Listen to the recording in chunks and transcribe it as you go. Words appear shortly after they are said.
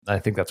And I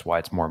think that's why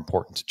it's more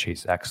important to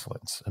chase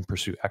excellence and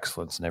pursue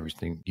excellence in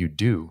everything you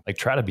do. Like,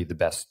 try to be the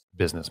best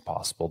business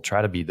possible,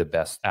 try to be the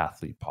best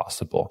athlete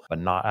possible, but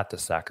not at the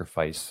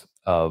sacrifice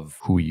of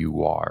who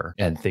you are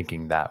and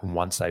thinking that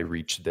once I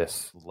reach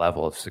this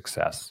level of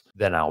success,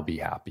 then I'll be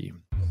happy.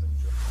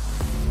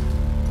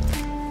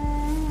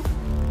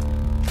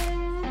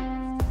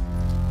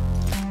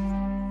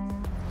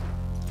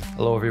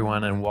 Hello,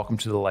 everyone, and welcome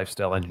to the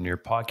Lifestyle Engineer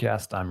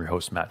Podcast. I'm your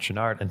host, Matt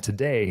Chenard, and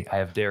today I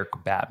have Derek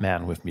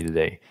Batman with me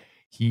today.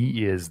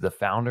 He is the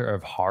founder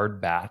of Hard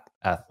Bat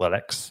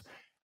Athletics,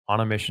 on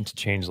a mission to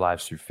change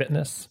lives through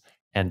fitness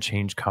and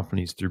change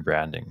companies through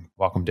branding.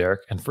 Welcome,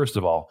 Derek. And first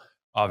of all,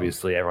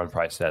 obviously, everyone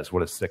probably says,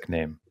 what a sick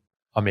name.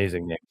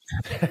 Amazing name.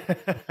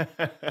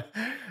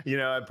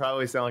 I'd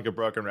probably sound like a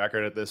broken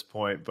record at this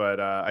point, but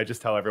I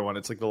just tell everyone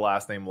it's like the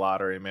last name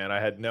lottery, man. I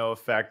had no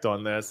effect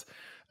on this.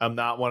 I'm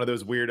not one of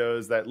those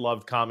weirdos that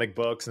loved comic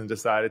books and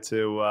decided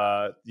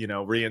to,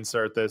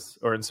 reinsert this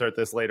or insert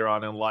this later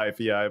on in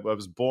life. Yeah, I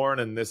was born,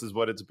 and this is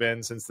what it's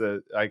been since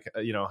I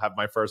have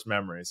my first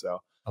memory. So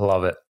I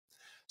love it.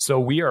 So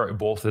we are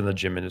both in the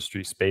gym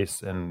industry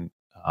space, and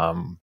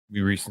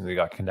we recently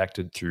got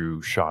connected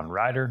through Sean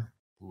Ryder,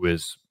 who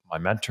is my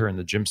mentor in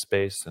the gym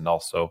space, and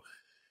also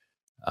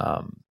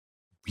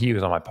he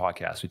was on my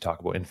podcast. We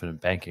talk about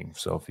infinite banking.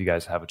 So if you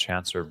guys have a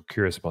chance or are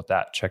curious about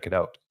that, check it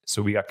out.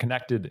 So we got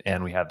connected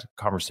and we had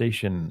a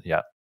conversation.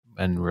 Yeah.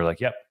 And we are like,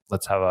 yep,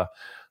 let's have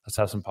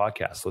some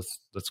podcasts.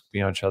 Let's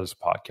be on each other's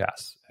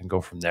podcasts and go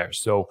from there.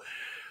 So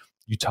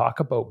you talk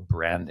about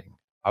branding.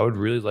 I would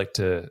really like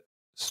to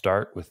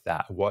start with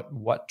that.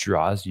 What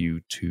draws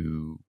you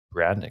to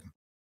branding?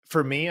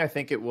 For me, I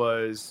think it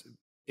was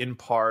in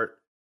part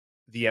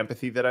the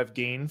empathy that I've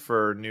gained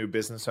for new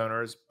business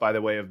owners by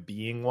the way of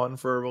being one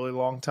for a really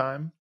long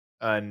time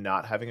and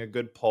not having a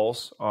good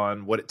pulse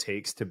on what it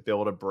takes to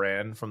build a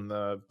brand from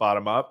the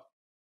bottom up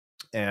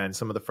and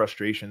some of the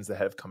frustrations that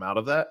have come out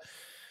of that.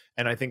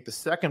 And I think the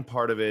second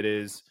part of it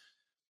is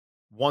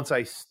once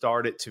I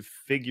started to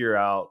figure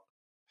out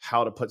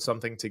how to put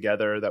something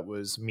together that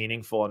was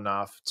meaningful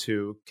enough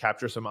to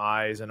capture some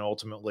eyes and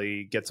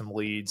ultimately get some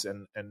leads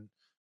and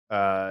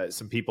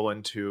some people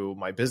into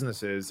my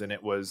businesses. And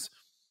it was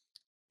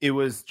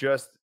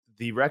just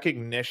the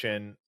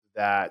recognition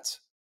that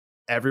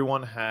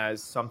everyone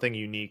has something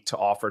unique to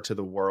offer to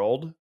the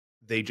world.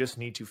 They just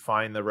need to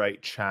find the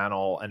right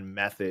channel and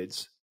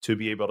methods to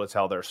be able to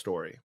tell their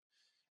story.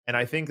 And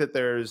I think that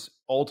there's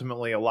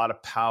ultimately a lot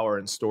of power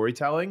in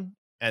storytelling.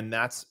 And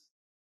that's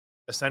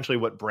essentially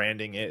what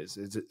branding is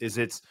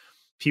it's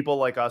people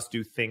like us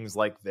do things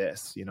like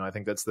this. I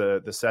think that's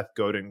the Seth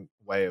Godin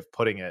way of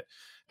putting it.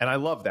 And I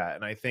love that.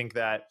 And I think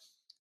that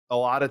a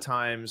lot of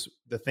times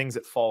the things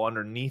that fall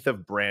underneath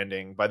of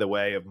branding by the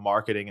way of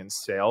marketing and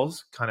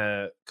sales kind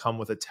of come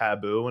with a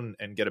taboo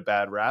and get a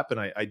bad rap. And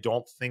I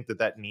don't think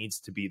that needs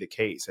to be the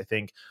case. I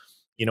think,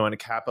 in a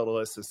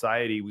capitalist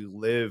society, we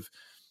live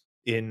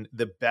in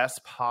a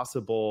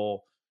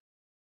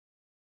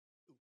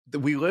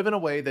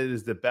way that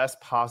is the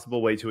best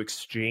possible way to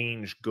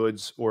exchange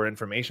goods or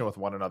information with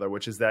one another,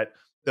 which is that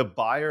the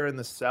buyer and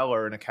the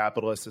seller in a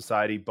capitalist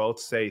society both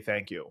say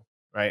thank you.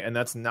 Right. And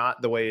that's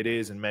not the way it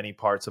is in many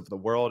parts of the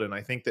world. And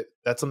I think that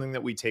that's something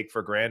that we take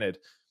for granted.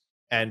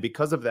 And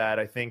because of that,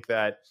 I think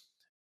that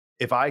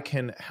if I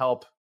can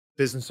help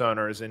business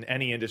owners in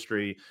any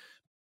industry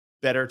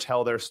better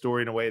tell their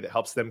story in a way that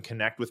helps them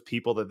connect with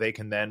people that they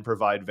can then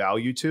provide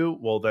value to,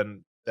 well,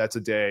 then that's a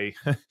day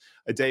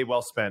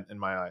well spent in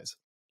my eyes.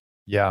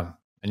 Yeah.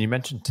 And you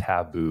mentioned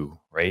taboo,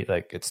 right?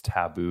 Like, it's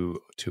taboo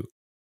to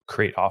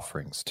create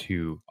offerings,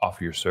 to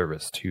offer your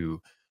service, to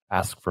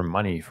ask for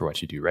money for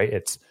what you do, right?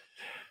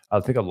 I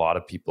think a lot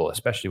of people,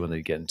 especially when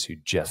they get into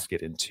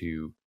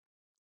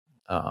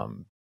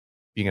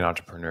being an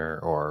entrepreneur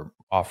or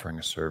offering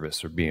a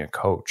service or being a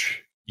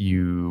coach,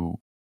 you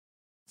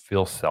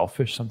feel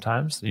selfish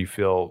sometimes. You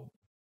feel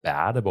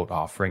bad about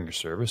offering your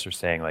service or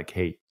saying like,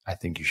 hey, I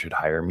think you should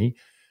hire me.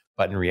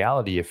 But in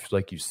reality, if,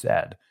 like you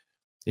said,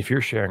 if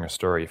you're sharing a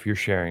story, if you're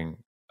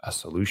sharing a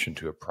solution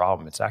to a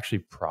problem, it's actually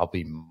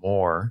probably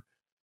more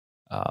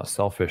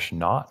selfish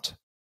not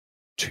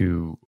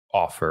to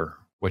offer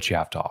what you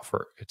have to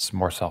offer. It's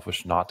more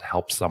selfish not to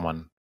help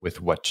someone with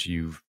what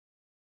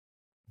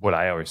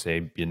I always say,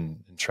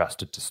 been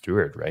entrusted to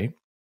steward, right?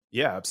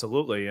 Yeah,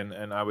 absolutely.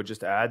 And I would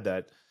just add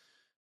that,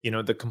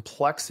 the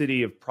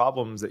complexity of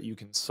problems that you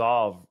can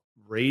solve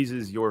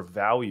raises your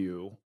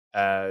value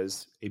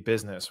as a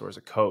business or as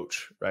a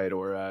coach, right?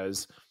 Or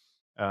as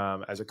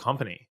a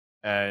company.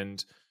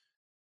 And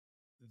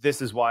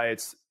this is why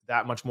it's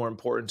that much more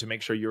important to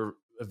make sure you're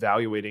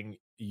evaluating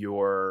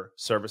your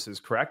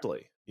services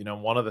correctly.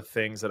 One of the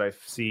things that I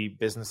see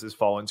businesses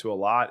fall into a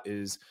lot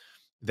is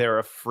they're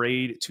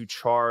afraid to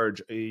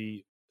charge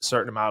a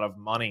certain amount of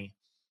money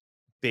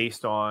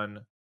based on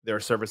their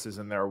services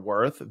and their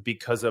worth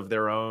because of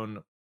their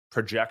own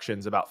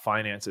projections about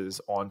finances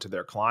onto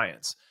their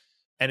clients.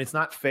 And it's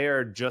not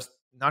fair,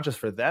 not just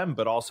for them,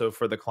 but also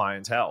for the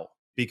clientele,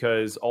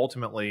 because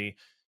ultimately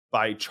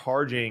by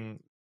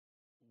charging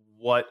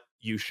what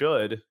you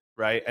should,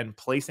 right, and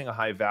placing a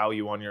high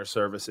value on your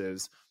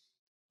services,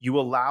 you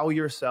allow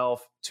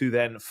yourself to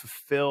then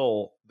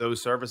fulfill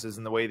those services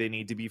in the way they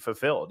need to be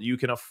fulfilled. You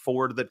can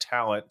afford the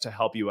talent to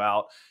help you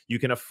out. You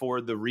can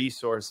afford the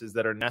resources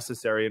that are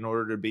necessary in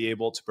order to be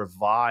able to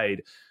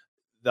provide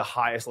the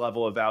highest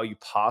level of value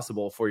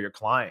possible for your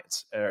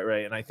clients,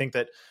 right? And I think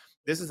that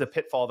this is a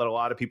pitfall that a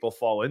lot of people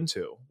fall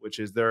into, which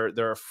is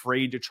they're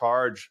afraid to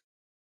charge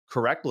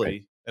Right.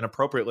 correctly and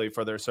appropriately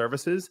for their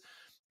services,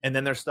 and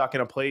then they're stuck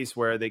in a place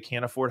where they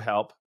can't afford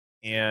help,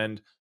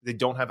 and they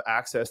don't have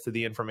access to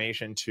the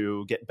information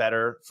to get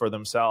better for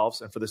themselves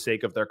and for the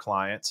sake of their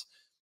clients,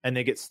 and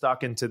they get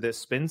stuck into this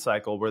spin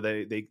cycle where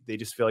they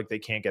just feel like they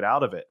can't get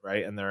out of it,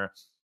 right? And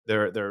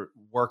they're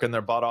working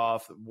their butt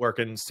off,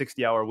 working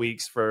 60-hour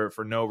weeks for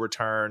no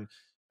return,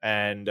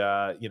 and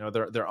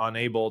they're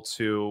unable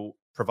to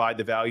provide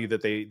the value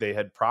that they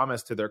had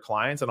promised to their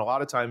clients, and a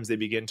lot of times they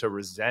begin to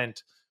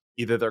resent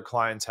either their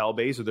clientele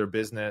base or their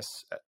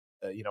business,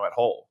 at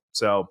whole.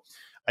 So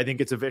I think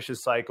it's a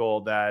vicious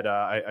cycle that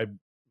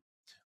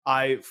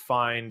I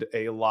find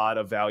a lot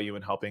of value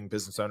in helping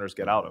business owners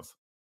get out of.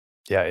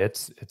 Yeah,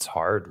 it's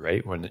hard,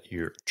 right? When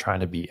you're trying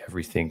to be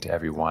everything to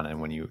everyone,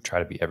 and when you try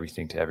to be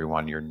everything to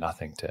everyone, you're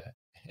nothing to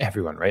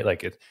everyone, right?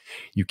 Like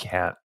you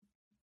can't,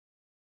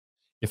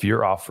 if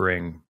you're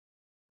offering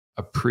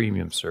a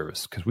premium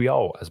service, because we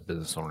all as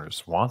business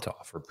owners want to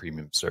offer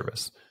premium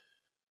service,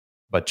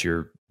 but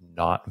you're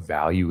not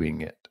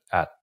valuing it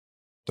at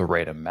the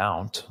right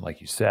amount,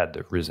 like you said,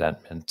 the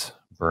resentment,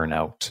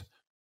 burnout,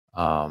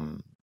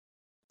 um,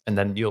 and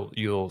then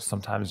you'll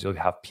sometimes you'll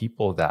have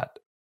people that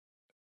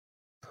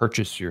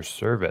purchase your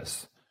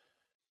service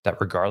that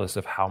regardless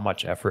of how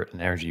much effort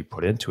and energy you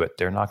put into it,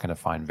 they're not going to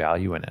find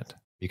value in it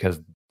because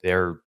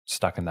they're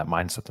stuck in that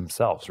mindset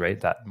themselves,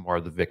 right? That more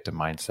of the victim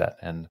mindset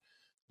and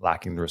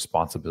lacking the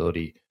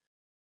responsibility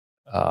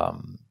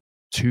um,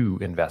 to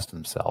invest in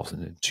themselves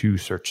and to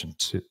search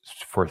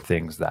for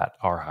things that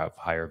are have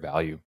higher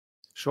value.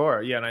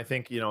 Sure. Yeah. And I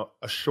think,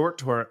 a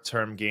short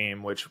term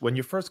game, which when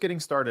you're first getting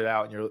started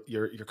out and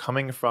you're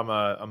coming from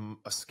a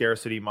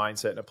scarcity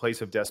mindset and a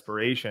place of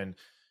desperation,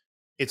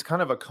 it's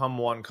kind of a come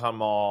one,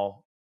 come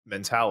all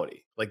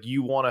mentality. Like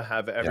you want to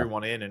have Yeah.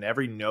 everyone in, and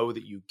every no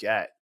that you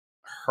get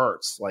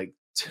hurts like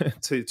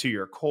to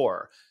your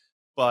core.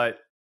 But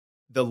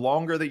the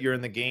longer that you're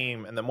in the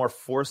game and the more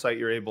foresight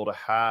you're able to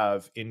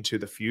have into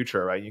the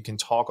future, right? You can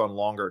talk on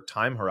longer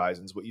time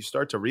horizons. What you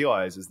start to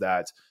realize is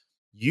that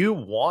you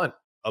want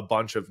a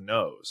bunch of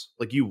no's.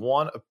 Like you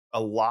want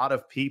a lot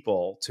of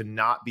people to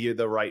not be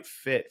the right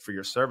fit for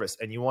your service.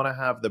 And you want to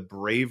have the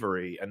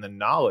bravery and the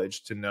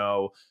knowledge to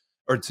know,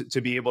 or to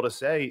be able to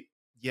say,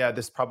 yeah,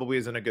 this probably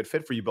isn't a good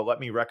fit for you, but let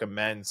me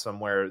recommend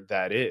somewhere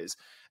that is.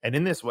 And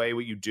in this way,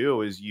 what you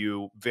do is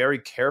you very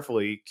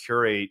carefully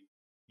curate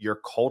your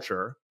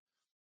culture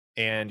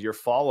and your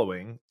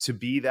following to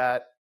be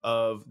that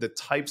of the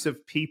types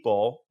of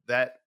people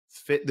that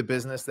fit the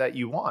business that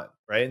you want,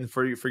 right? And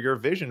for your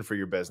vision for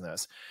your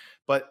business.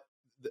 But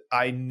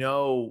I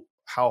know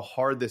how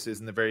hard this is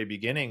in the very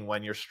beginning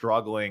when you're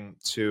struggling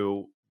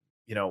to,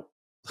 you know,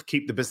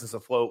 keep the business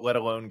afloat, let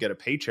alone get a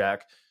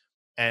paycheck.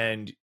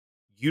 And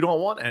you don't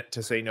want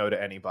to say no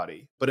to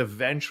anybody, but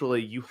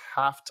eventually you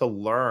have to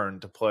learn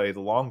to play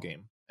the long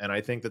game. And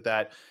I think that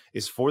that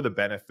is for the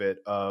benefit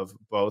of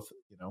both,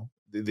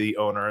 the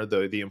owner,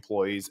 the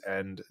employees,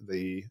 and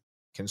the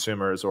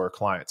consumers or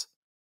clients.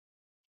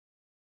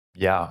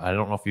 Yeah. I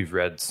don't know if you've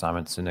read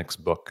Simon Sinek's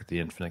book, The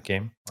Infinite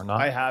Game, or I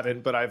not.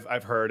 haven't, but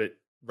I've heard it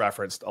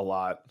referenced a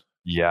lot.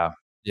 Yeah.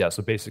 Yeah.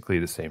 So basically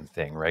the same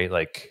thing, right?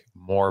 Like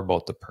more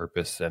about the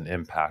purpose and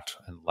impact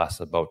and less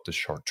about the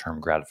short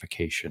term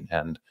gratification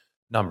and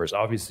numbers.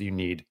 Obviously, you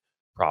need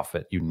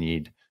profit, you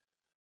need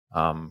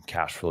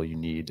cash flow, you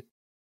need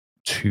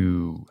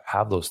to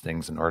have those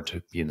things in order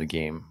to be in the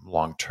game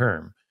long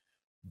term.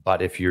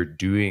 But if you're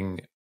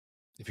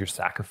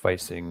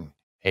sacrificing,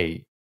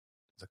 hey,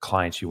 the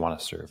clients you want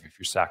to serve, if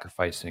you're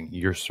sacrificing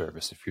your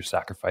service, if you're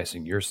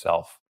sacrificing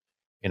yourself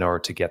in order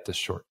to get the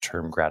short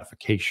term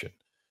gratification,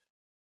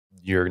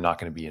 you're not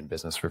going to be in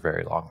business for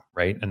very long,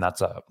 right? And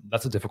that's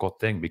a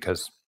difficult thing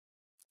because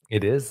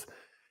it is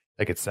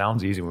like it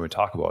sounds easy when we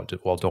talk about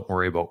it. Well, don't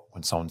worry about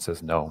when someone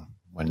says no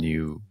when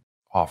you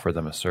offer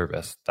them a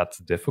service. That's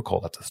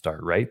difficult at the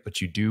start, right?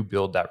 But you do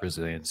build that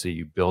resiliency,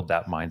 you build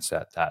that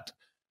mindset that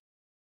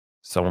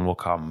someone will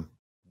come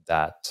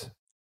that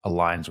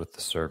aligns with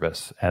the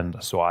service. And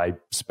so I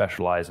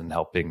specialize in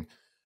helping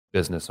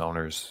business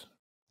owners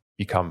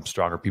become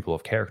stronger people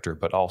of character,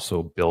 but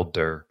also build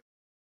their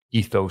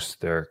ethos,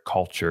 their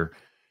culture,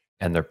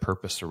 and their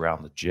purpose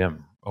around the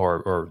gym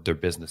or their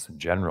business in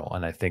general.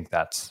 And I think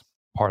that's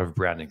part of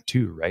branding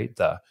too, right?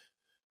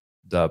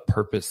 The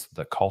purpose,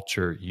 the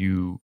culture,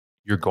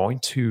 you're going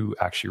to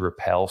actually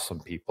repel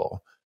some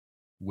people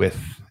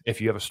with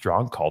if you have a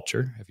strong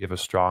culture, if you have a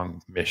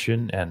strong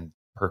mission and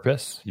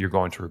purpose, you're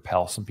going to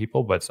repel some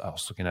people, but it's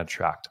also going to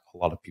attract a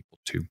lot of people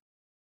too.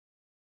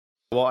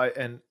 Well,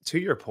 and to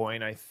your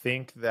point, I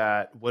think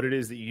that what it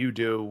is that you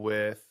do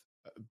with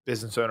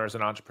business owners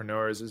and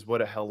entrepreneurs is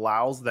what it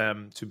allows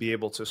them to be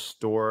able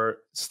to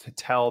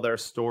tell their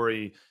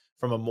story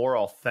from a more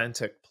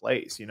authentic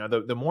place. You know,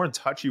 the more in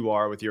touch you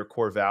are with your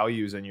core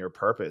values and your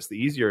purpose, the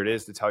easier it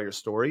is to tell your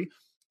story,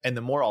 and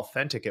the more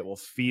authentic it will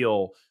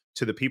feel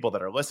to the people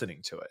that are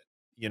listening to it.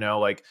 You know,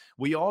 like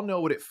we all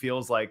know what it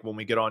feels like when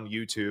we get on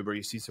YouTube or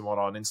you see someone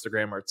on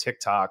Instagram or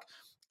TikTok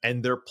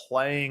and they're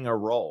playing a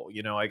role.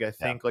 You know, like I Yeah.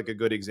 think like a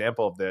good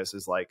example of this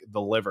is like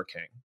the Liver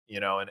King, you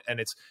know,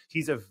 and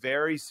he's a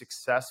very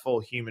successful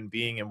human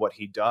being in what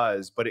he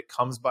does, but it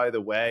comes by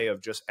the way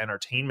of just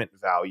entertainment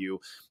value.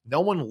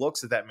 No one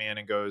looks at that man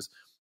and goes,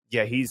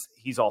 yeah, he's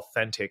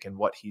authentic in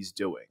what he's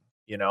doing,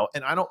 you know.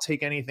 And I don't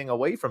take anything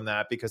away from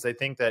that, because I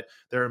think that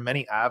there are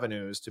many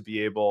avenues to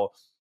be able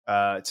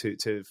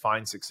to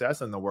find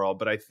success in the world.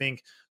 But I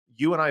think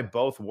you and I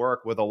both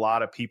work with a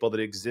lot of people that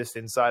exist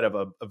inside of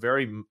a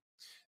very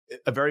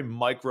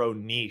micro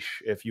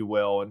niche, if you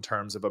will, in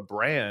terms of a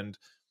brand.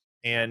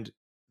 And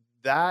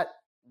that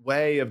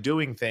way of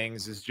doing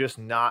things is just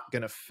not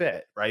going to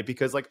fit, right?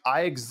 Because like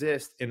I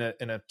exist in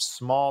a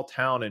small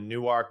town in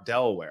Newark,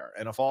 Delaware,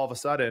 and if all of a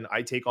sudden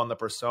I take on the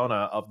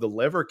persona of the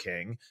Liver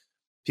King,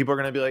 people are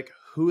going to be like,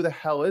 who the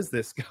hell is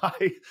this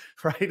guy?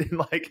 Right? And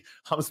like,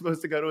 I'm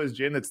supposed to go to his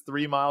gym that's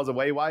 3 miles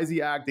away. Why is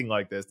he acting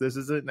like this? This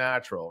isn't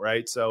natural,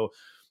 right? So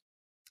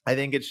I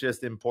think it's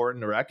just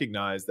important to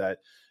recognize that,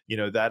 you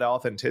know, that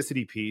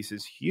authenticity piece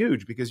is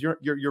huge, because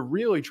you're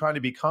really trying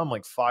to become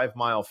like 5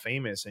 Mile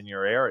famous in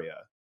your area.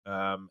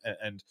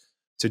 And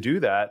to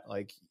do that,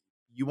 like,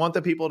 you want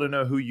the people to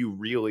know who you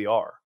really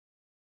are.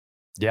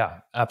 Yeah,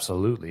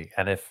 absolutely.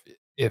 And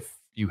if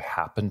you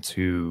happen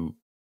to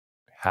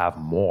have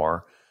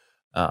more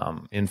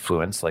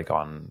influence, like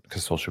on,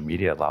 because social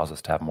media allows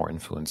us to have more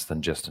influence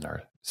than just in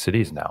our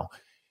cities now,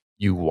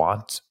 you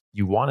want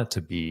it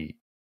to be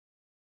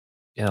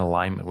in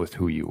alignment with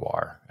who you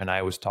are. And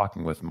I was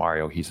talking with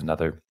Mario. He's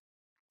another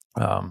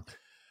um,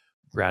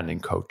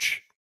 branding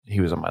coach. He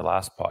was on my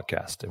last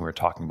podcast, and we were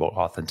talking about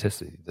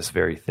authenticity, this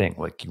very thing.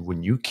 Like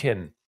when you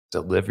can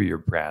deliver your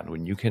brand,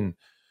 when you can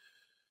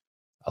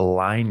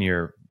align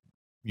your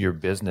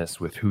business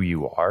with who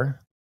you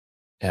are,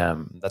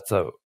 that's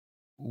a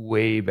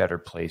way better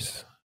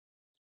place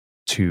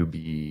to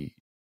be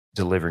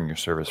delivering your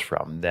service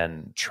from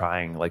than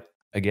trying, like,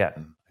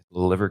 again,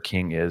 Liver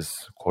King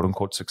is quote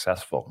unquote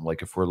successful.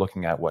 Like if we're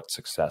looking at what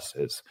success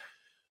is,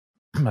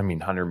 I mean,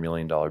 $100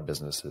 million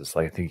businesses,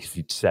 like I think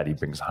he said he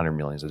brings hundred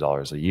millions of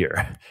dollars a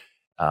year.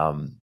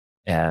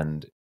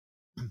 And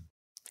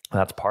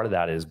that's part of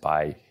that is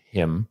by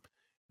him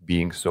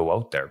being so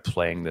out there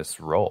playing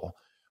this role.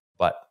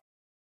 But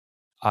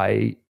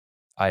I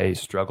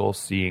struggle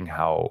seeing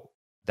how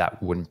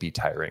that wouldn't be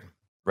tiring,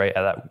 right?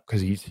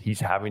 Because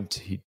he's having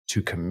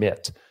to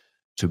commit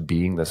to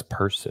being this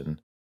person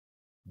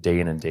day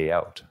in and day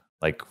out.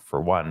 Like for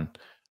one,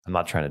 I'm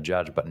not trying to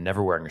judge, but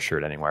never wearing a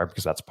shirt anywhere,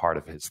 because that's part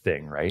of his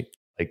thing, right?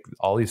 Like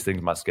all these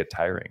things must get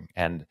tiring.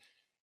 And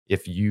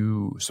if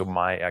you, so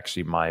my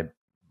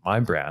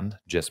brand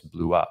just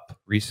blew up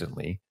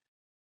recently,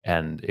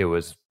 and it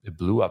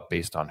blew up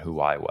based on who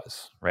I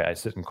was, right? I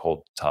sit in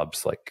cold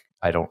tubs. Like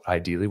I don't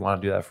ideally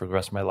want to do that for the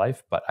rest of my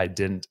life, but I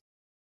didn't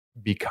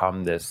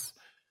become this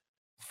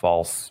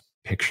false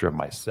picture of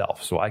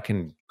myself. So I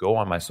can go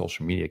on my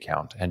social media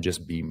account and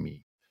just be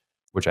me,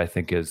 which I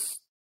think is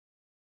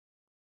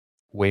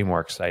way more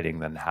exciting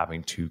than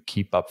having to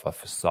keep up a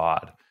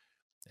facade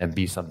and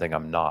be something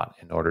I'm not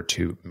in order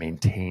to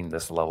maintain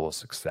this level of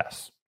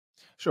success.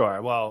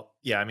 Sure. Well,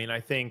 yeah, I mean,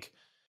 I think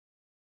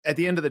at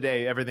the end of the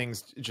day,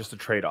 everything's just a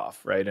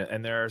trade-off, right?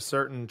 And there are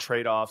certain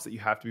trade-offs that you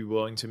have to be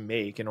willing to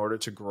make in order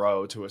to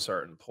grow to a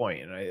certain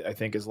point. And I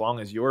think as long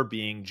as you're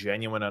being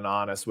genuine and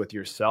honest with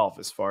yourself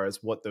as far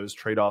as what those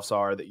trade-offs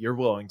are that you're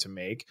willing to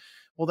make,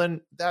 well,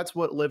 then that's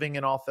what living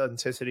in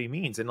authenticity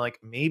means. And like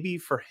maybe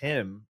for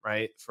him,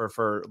 right,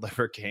 for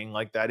Liver King,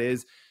 like that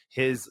is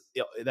his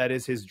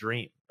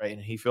dream, right?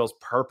 And he feels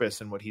purpose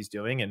in what he's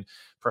doing, and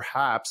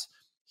perhaps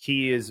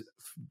he is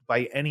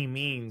by any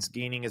means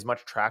gaining as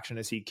much traction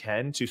as he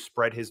can to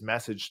spread his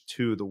message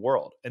to the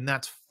world. And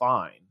that's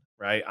fine,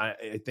 right?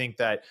 I think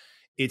that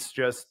it's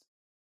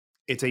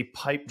a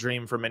pipe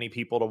dream for many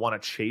people to want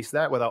to chase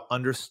that without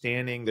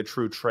understanding the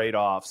true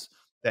trade-offs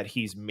that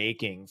he's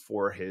making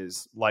for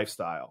his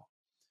lifestyle.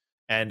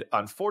 And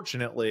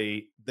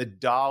unfortunately, the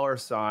dollar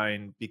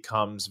sign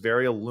becomes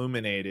very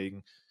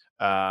illuminating,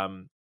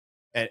 and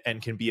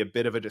can be a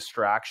bit of a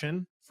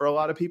distraction for a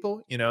lot of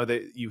people. You know,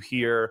 that you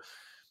hear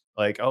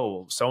like,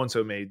 oh, so and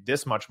so made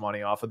this much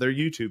money off of their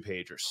YouTube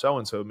page, or so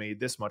and so made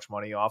this much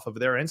money off of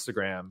their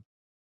Instagram.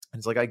 And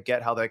it's like, I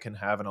get how that can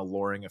have an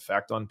alluring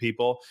effect on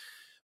people,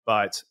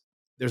 but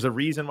there's a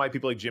reason why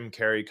people like Jim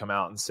Carrey come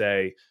out and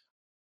say,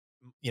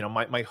 you know,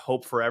 my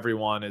hope for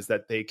everyone is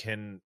that they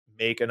can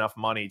make enough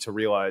money to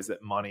realize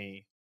that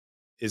money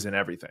isn't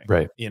everything,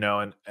 Right. you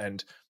know.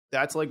 And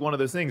that's like one of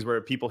those things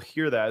where people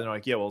hear that and they're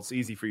like, yeah, well, it's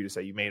easy for you to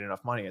say you made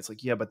enough money. It's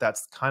like, yeah, but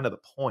that's kind of the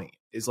point,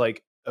 is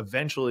like,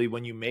 eventually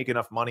when you make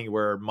enough money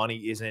where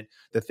money isn't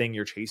the thing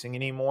you're chasing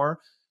anymore,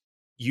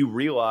 you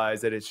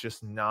realize that it's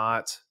just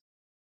not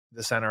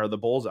the center of the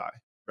bullseye,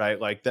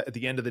 right? Like at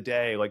the end of the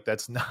day, like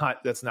that's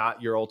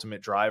not your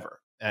ultimate driver.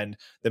 And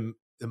the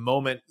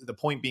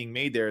point being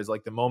made there is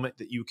like the moment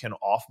that you can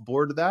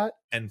offboard that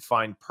and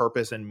find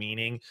purpose and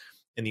meaning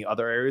in the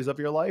other areas of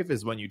your life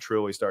is when you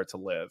truly start to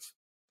live.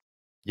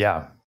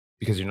 Yeah,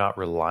 because you're not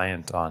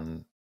reliant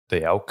on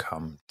the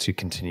outcome to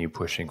continue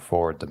pushing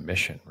forward the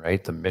mission,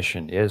 right? The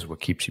mission is what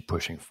keeps you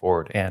pushing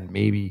forward. And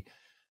maybe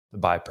the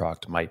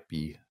byproduct might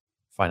be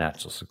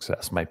financial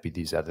success, might be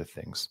these other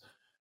things.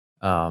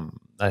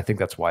 I think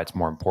that's why it's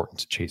more important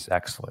to chase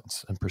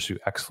excellence and pursue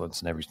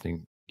excellence in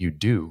everything you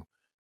do.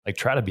 Like,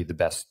 try to be the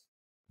best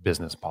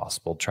business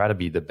possible, try to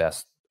be the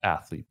best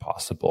athlete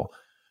possible,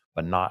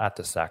 but not at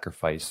the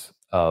sacrifice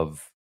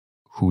of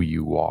who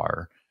you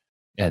are,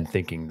 and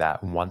thinking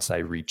that once I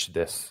reach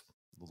this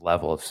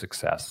level of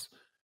success,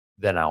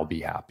 then I'll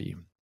be happy.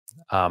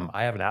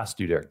 I haven't asked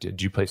you, Derek,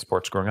 did you play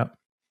sports growing up?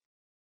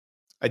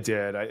 I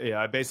did.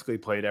 I basically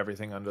played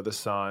everything under the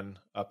sun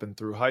up and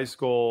through high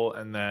school.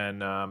 And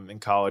then in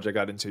college, I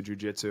got into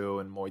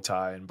jujitsu and Muay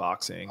Thai and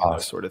boxing and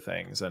those sort of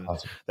things. And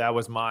that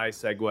was my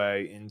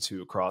segue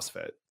into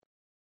CrossFit.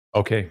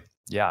 Okay.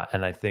 Yeah.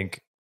 And I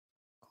think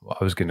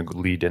I was going to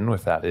lead in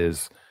with that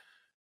is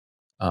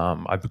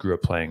I grew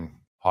up playing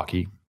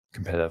hockey,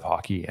 competitive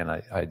hockey, and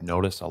I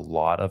noticed a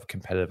lot of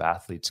competitive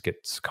athletes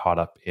get caught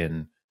up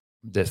in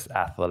this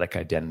athletic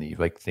identity,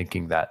 like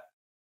thinking that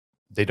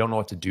they don't know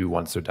what to do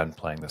once they're done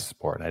playing the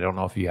sport. And I don't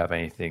know if you have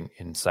anything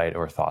insight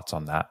or thoughts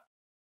on that.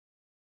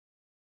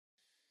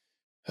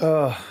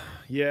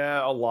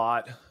 Yeah, a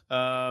lot.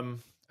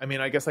 I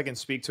mean, I guess I can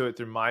speak to it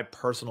through my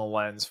personal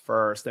lens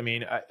first. I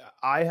mean,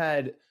 I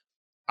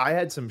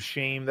had some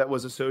shame that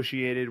was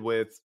associated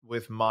with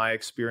my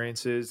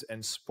experiences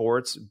and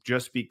sports,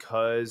 just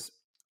because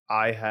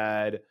I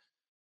had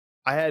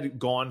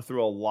gone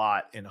through a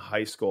lot in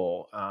high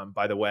school,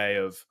 by the way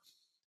of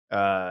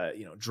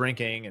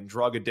drinking and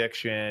drug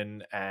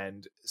addiction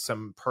and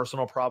some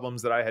personal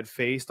problems that I had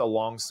faced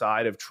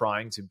alongside of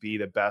trying to be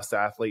the best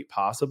athlete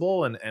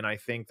possible. And I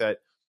think that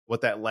what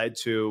that led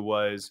to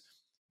was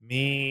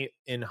me,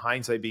 in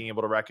hindsight, being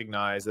able to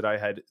recognize that I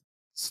had,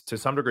 to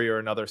some degree or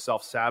another,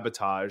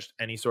 self-sabotaged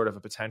any sort of a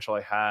potential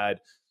I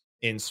had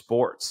in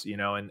sports,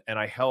 and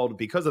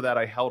because of that,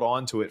 I held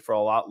on to it for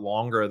a lot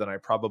longer than I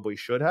probably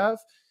should have,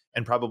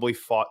 and probably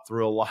fought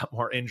through a lot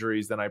more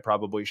injuries than I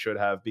probably should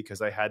have,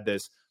 because I had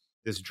this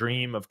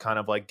dream of kind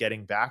of like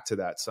getting back to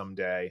that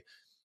someday.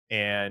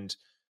 And,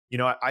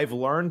 I've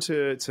learned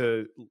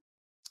to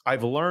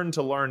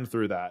learn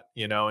through that,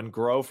 and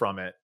grow from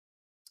it.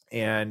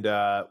 And,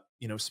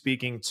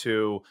 speaking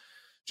to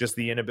just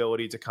the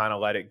inability to kind of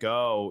let it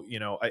go,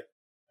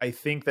 I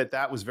think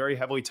that was very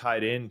heavily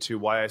tied into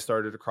why I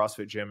started a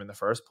CrossFit gym in the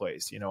first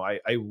place.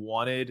 I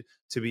wanted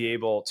to be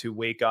able to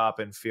wake up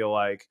and feel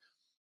like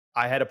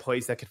I had a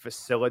place that could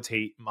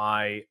facilitate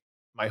my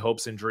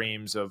hopes and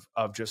dreams of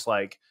just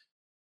like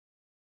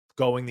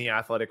going the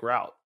athletic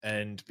route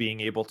and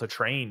being able to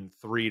train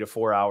 3 to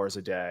 4 hours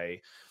a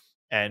day.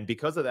 And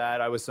because of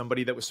that, I was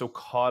somebody that was so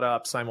caught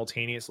up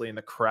simultaneously in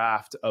the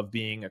craft of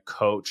being a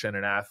coach and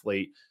an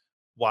athlete,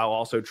 while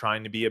also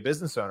trying to be a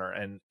business owner.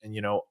 And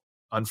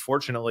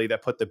unfortunately,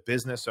 that put the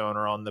business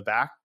owner on the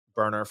back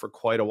burner for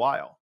quite a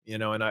while.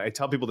 And I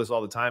tell people this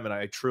all the time, and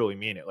I truly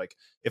mean it. Like,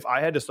 if I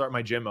had to start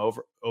my gym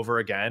over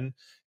again,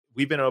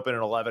 we've been open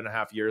in 11 and a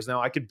half years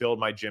now, I could build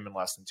my gym in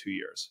less than 2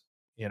 years.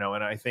 And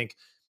I think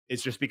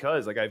it's just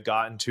because like I've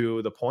gotten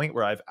to the point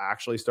where I've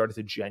actually started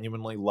to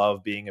genuinely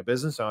love being a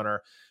business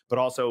owner, but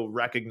also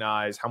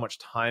recognize how much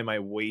time I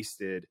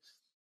wasted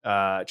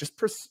just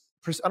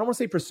I don't want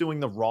to say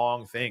pursuing the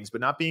wrong things, but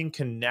not being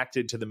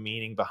connected to the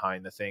meaning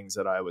behind the things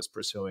that I was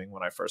pursuing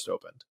when I first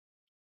opened.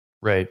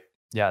 Right.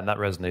 Yeah. And that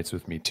resonates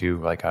with me too.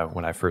 Like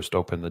when I first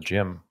opened the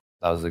gym,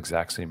 that was the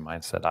exact same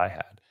mindset I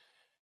had,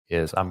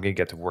 is I'm going to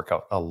get to work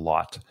out a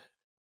lot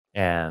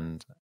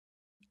and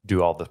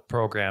do all the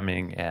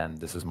programming, and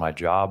this is my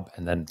job.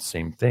 And then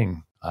same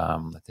thing. I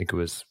think it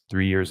was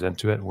 3 years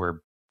into it.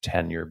 We're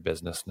 10-year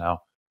business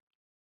now.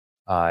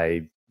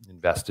 I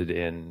invested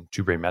in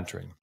Two Brain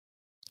Mentoring,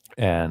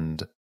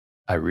 and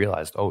I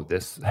realized,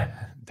 there's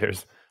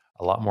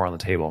a lot more on the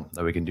table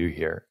that we can do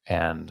here.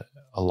 And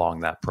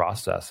along that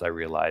process, I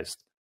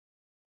realized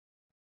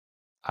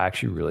I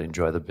actually really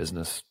enjoy the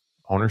business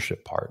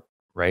ownership part,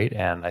 right?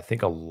 And I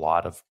think a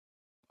lot of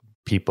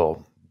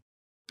people,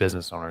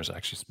 business owners,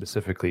 actually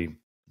specifically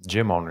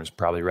gym owners,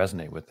 probably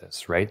resonate with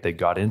this, right? They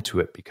got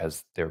into it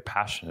because they're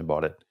passionate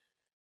about it,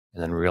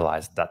 and then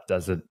realized that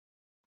doesn't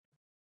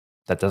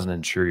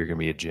ensure you're going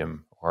to be a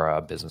gym or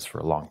a business for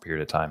a long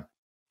period of time.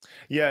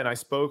 Yeah, and I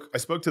spoke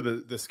to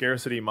the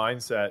scarcity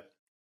mindset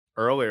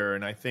earlier,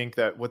 and I think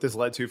that what this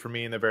led to for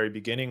me in the very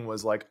beginning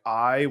was like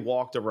I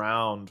walked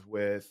around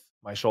with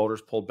my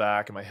shoulders pulled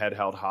back and my head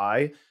held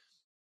high,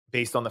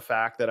 based on the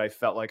fact that I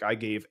felt like I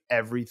gave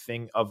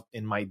everything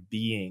in my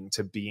being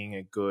to being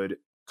a good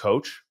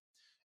coach.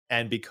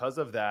 And because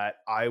of that,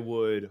 I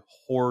would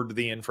hoard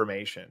the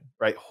information,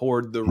 right?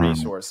 Hoard the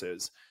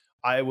resources.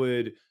 I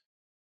would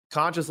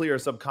consciously or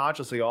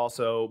subconsciously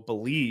also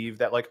believe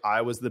that like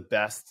I was the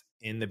best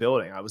in the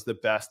building. I was the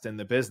best in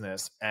the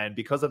business. And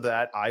because of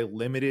that, I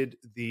limited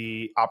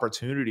the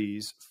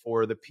opportunities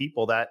for the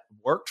people that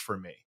worked for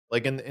me.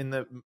 Like in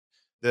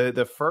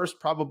the first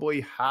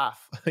probably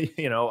half,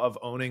 of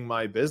owning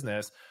my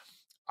business,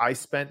 I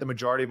spent the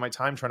majority of my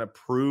time trying to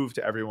prove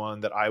to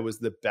everyone that I was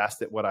the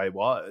best at what I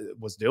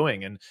was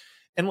doing. And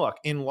look,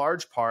 in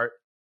large part,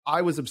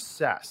 I was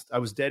obsessed. I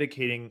was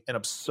dedicating an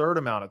absurd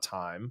amount of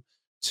time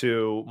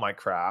to my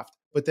craft.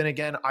 But then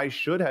again, I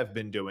should have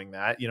been doing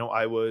that.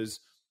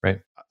 Right.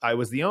 I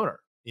was the owner,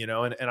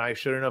 and I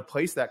shouldn't have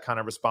placed that kind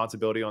of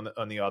responsibility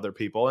on the other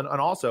people. And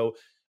also,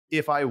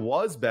 if I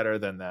was better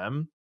than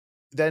them,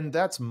 then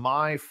that's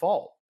my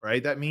fault,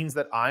 right? That means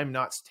that I'm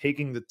not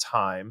taking the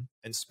time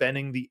and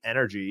spending the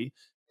energy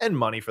and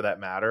money for that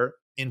matter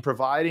in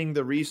providing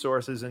the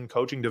resources and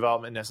coaching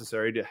development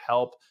necessary to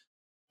help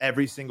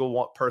every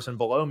single person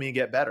below me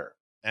get better.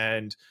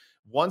 And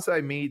once I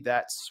made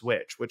that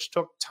switch, which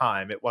took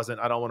time,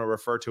 I don't want to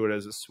refer to it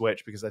as a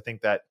switch because I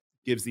think that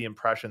gives the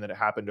impression that it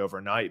happened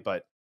overnight.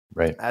 But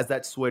Right. as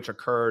that switch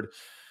occurred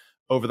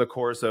over the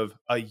course of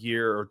a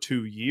year or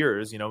 2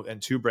 years,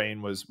 and Two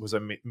Brain was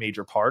a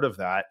major part of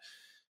that.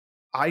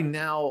 I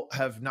now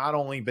have not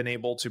only been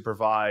able to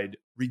provide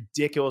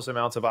ridiculous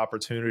amounts of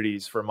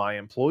opportunities for my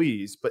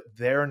employees, but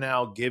they're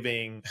now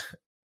giving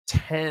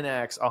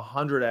 10x,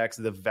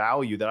 100x the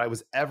value that I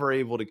was ever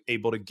able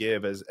to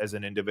give as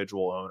an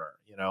individual owner,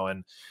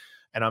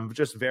 and I'm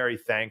just very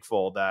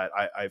thankful that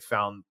I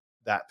found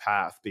that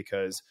path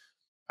because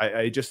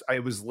I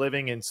was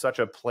living in such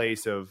a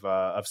place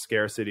of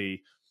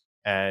scarcity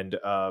and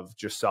of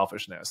just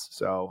selfishness.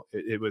 So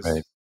it was,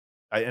 Right.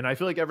 and I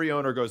feel like every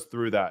owner goes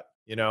through that.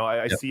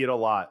 I Yep. see it a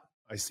lot.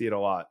 I see it a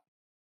lot.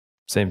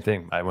 Same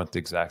thing. I went the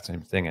exact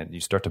same thing. And you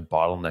start to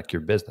bottleneck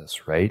your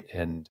business, right?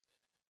 And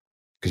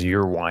because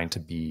you're wanting to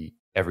be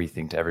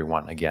everything to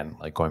everyone, again,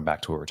 like going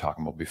back to what we were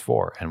talking about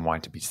before, and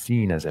wanting to be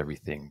seen as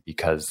everything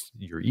because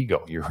your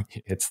ego,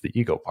 it's the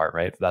ego part,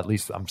 right? At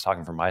least I'm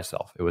talking for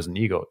myself. It was an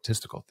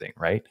egotistical thing,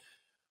 right?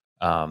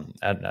 And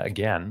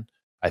again,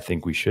 I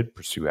think we should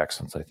pursue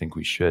excellence. I think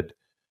we should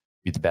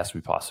be the best we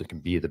possibly can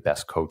be, the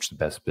best coach, the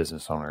best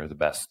business owner, the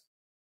best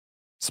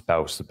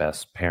spouse, the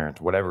best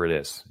parent, whatever it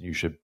is. You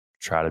should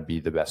try to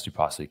be the best you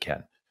possibly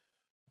can.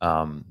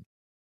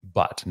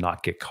 But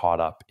not get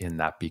caught up in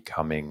that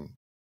becoming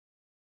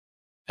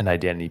an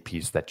identity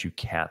piece that you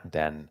can't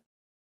then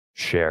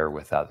share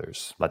with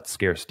others. That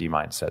scarcity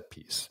mindset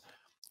piece,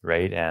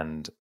 right?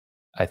 And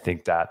I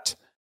think that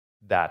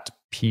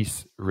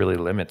piece really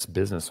limits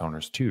business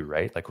owners too,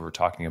 right? Like you're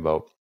talking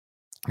about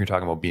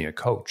being a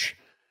coach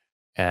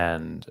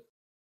and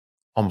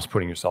almost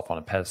putting yourself on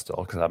a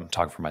pedestal, because I'm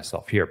talking for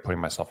myself here, putting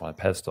myself on a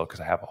pedestal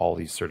because I have all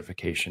these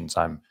certifications.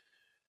 I'm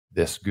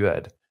this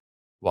good.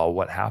 Well,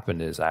 what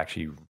happened is I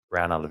actually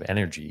ran out of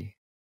energy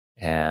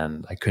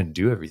and I couldn't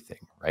do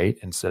everything, right?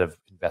 Instead of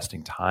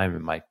investing time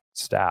in my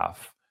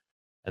staff,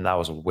 and that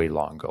was way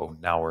long ago.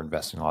 Now we're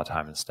investing a lot of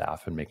time in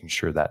staff and making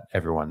sure that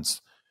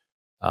everyone's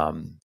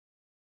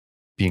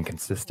being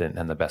consistent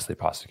and the best they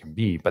possibly can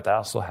be. But that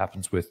also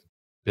happens with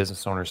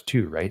business owners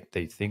too, right?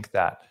 They think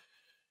that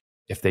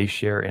if they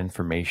share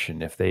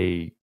information, if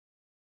they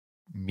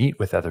meet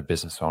with other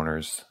business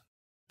owners,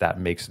 that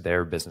makes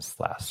their business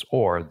less,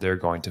 or they're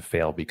going to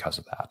fail because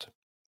of that,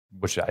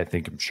 which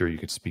I'm sure you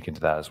could speak into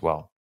that as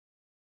well.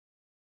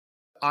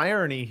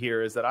 Irony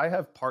here is that I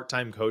have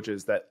part-time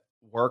coaches that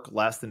work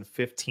less than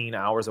 15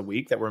 hours a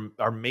week that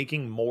are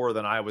making more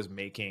than I was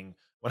making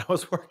when I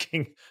was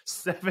working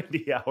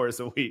 70 hours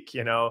a week,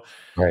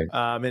 Right.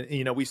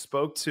 And we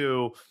spoke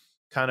to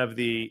kind of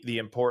the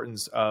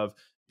importance of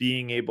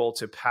being able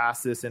to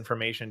pass this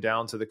information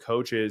down to the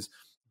coaches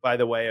by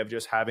the way of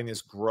just having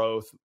this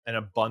growth and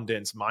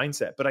abundance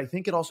mindset. But I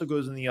think it also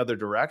goes in the other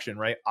direction,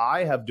 right?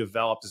 I have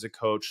developed as a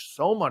coach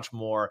so much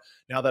more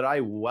now that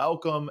I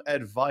welcome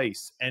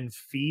advice and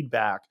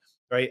feedback,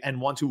 right? And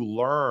want to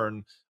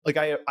learn. Like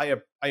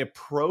I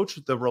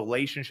approach the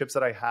relationships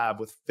that I have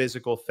with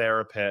physical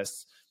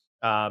therapists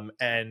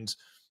and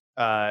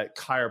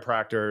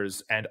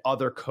chiropractors and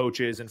other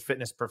coaches and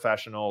fitness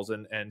professionals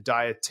and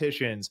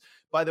dietitians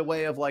by the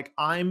way of like,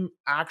 I'm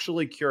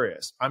actually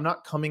curious. I'm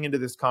not coming into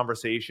this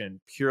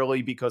conversation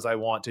purely because I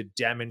want to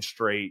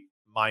demonstrate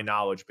my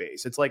knowledge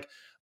base. It's like,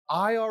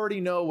 I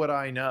already know what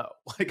I know.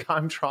 Like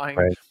I'm trying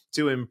Right.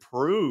 to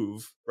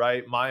improve,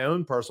 right, my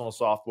own personal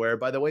software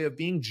by the way of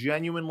being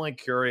genuinely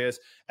curious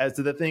as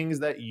to the things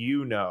that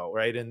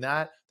right? And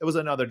that was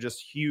another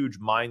just huge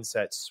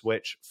mindset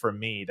switch for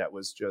me that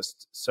was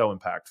just so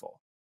impactful.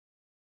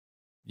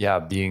 Yeah,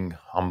 being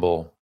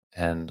humble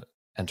and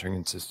entering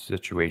into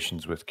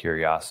situations with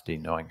curiosity,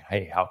 knowing,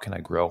 hey, how can I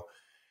grow?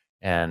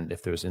 And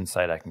if there's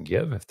insight I can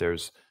give, if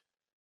there's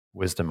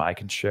wisdom I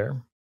can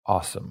share,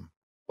 awesome.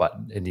 But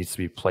it needs to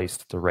be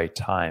placed at the right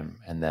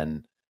time. And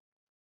then,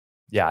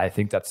 yeah, I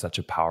think that's such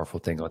a powerful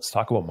thing. Let's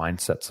talk about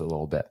mindsets a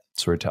little bit.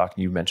 So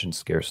you mentioned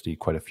scarcity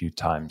quite a few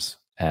times.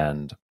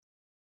 And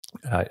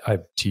I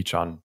teach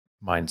on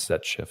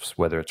mindset shifts,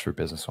 whether it's for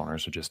business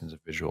owners or just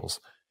individuals.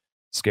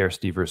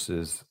 scarcity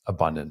versus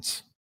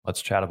abundance.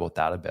 Let's chat about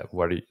that a bit.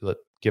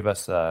 Give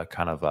us a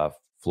kind of a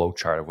flow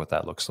chart of what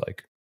that looks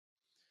like.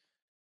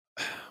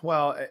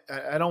 Well,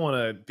 I don't want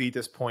to beat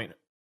this point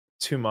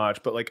too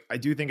much, but like I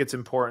do think it's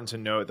important to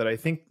note that I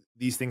think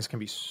these things can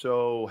be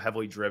so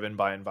heavily driven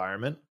by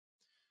environment.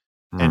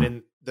 And Mm,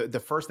 in the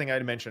first thing I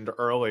had mentioned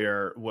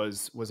earlier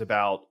was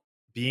about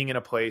being in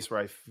a place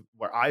where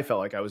where I felt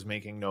like I was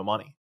making no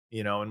money,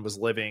 and was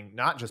living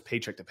not just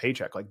paycheck to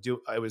paycheck.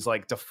 I was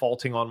like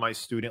defaulting on my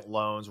student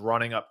loans,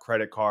 running up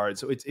credit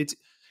cards. So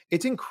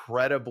it's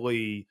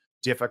incredibly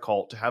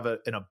difficult to have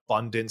an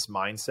abundance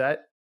mindset,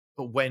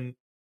 but when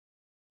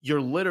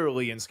you're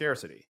literally in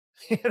scarcity.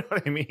 You know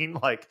what I mean?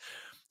 Like,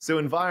 so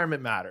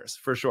environment matters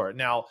for sure.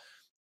 Now,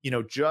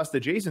 just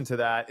adjacent to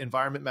that,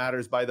 environment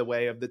matters by the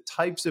way of the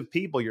types of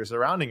people you're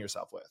surrounding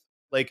yourself with.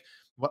 Like,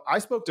 I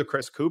spoke to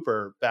Chris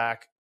Cooper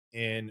back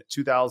in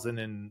 2000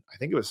 and I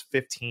think it was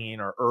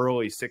 15 or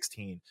early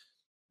 16,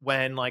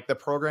 when like the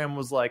program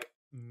was like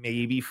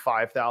maybe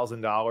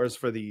 $5,000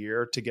 for the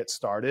year to get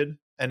started.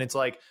 And it's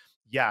like,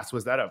 yes,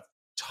 was that a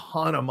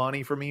ton of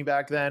money for me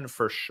back then?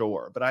 For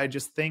sure. But I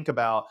just think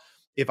about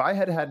if I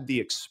had had the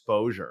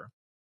exposure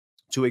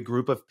to a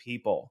group of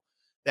people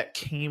that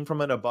came from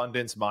an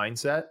abundance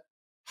mindset,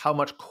 how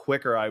much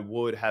quicker I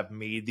would have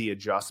made the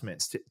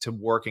adjustments to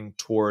working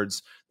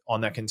towards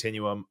on that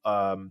continuum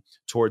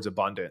towards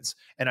abundance.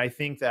 And I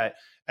think that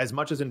as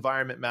much as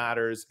environment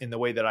matters in the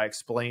way that I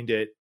explained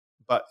it,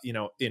 but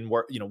in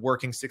work,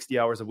 working 60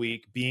 hours a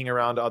week, being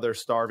around other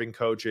starving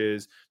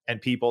coaches and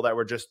people that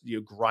were just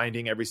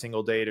grinding every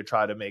single day to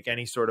try to make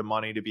any sort of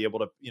money to be able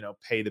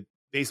to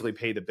basically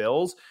pay the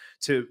bills,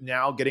 to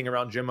now getting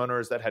around gym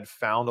owners that had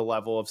found a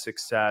level of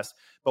success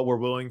but were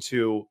willing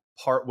to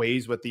part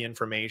ways with the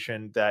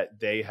information that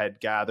they had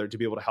gathered to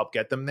be able to help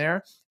get them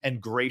there and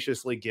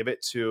graciously give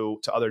it to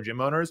other gym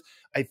owners.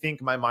 I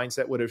think my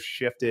mindset would have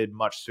shifted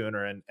much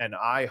sooner, and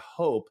I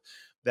hope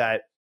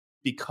that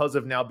because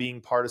of now being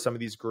part of some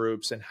of these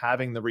groups and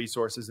having the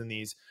resources and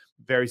these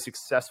very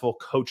successful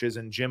coaches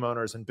and gym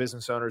owners and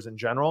business owners in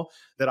general,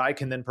 that I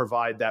can then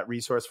provide that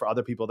resource for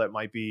other people that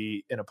might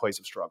be in a place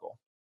of struggle.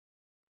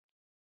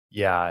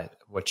 yeah,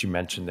 what you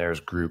mentioned there is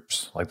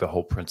groups, like the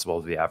whole principle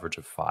of the average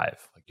of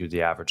five. Like you're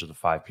the average of the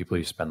five people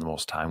you spend the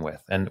most time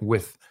with. And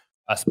with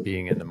us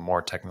being in the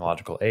more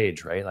technological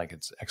age, right? Like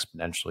it's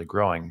exponentially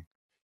growing.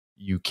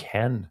 You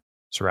can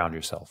surround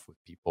yourself with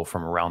people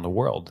from around the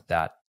world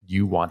that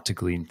you want to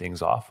glean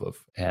things off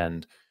of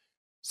and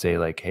say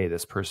like, hey,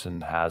 this person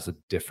has a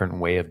different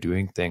way of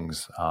doing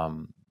things.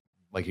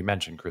 Like you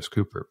mentioned, Chris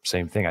Cooper,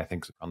 same thing. I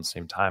think around the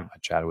same time I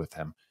chatted with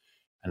him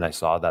and I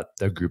saw that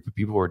the group of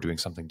people were doing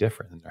something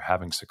different and they're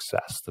having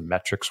success. The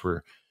metrics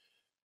were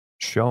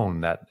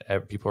shown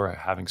that people are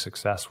having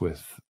success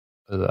with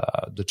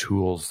the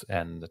tools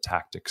and the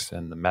tactics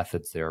and the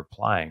methods they're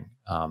applying.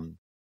 And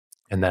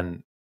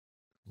then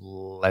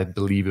I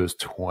believe it was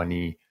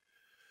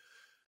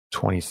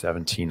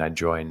 2017, I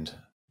joined,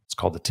 it's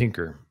called the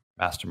Tinker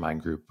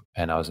Mastermind Group.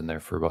 And I was in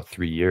there for about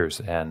 3 years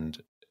and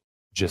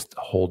just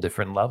a whole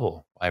different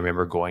level. I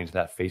remember going to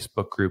that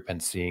Facebook group and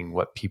seeing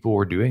what people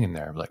were doing in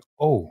there. I'm like,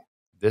 oh,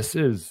 this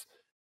is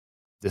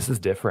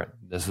different.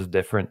 This is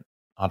different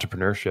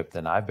entrepreneurship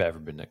than I've ever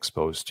been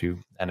exposed to.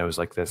 And it was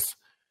like this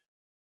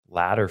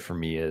ladder for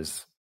me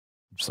is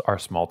just our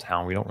small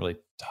town. We don't really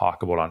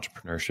talk about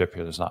entrepreneurship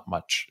here. There's not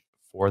much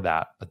for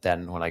that. But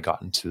then when I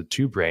got into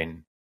Two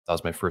Brain, that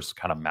was my first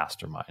kind of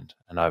mastermind.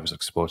 And I was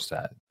exposed to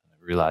that,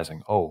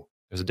 realizing, oh,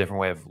 there's a different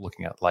way of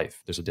looking at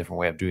life. There's a different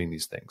way of doing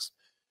these things.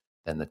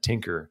 Then the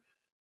Tinker,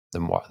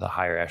 the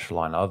higher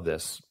echelon of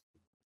this,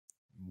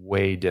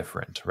 way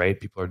different, right?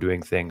 People are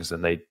doing things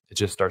and it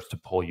just starts to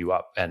pull you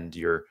up and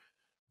your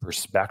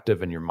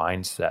perspective and your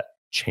mindset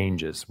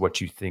changes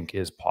what you think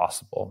is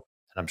possible.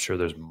 And I'm sure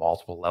there's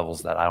multiple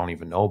levels that I don't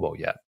even know about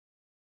yet.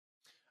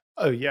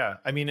 Oh yeah.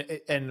 I mean,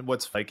 and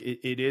what's like,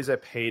 it is a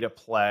pay to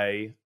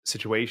play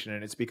situation,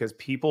 and it's because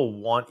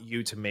people want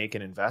you to make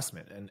an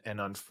investment. And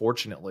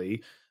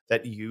unfortunately,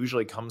 that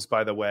usually comes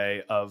by the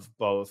way of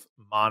both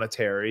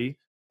monetary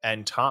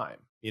and time.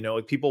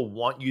 Like people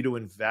want you to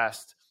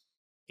invest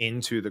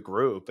into the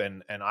group.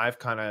 And I've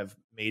kind of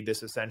made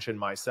this ascension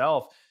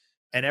myself.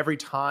 And every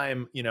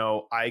time,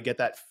 I get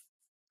that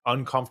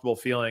uncomfortable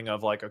feeling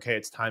of like, okay,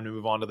 it's time to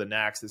move on to the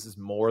next. This is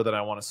more than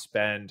I want to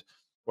spend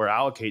or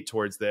allocate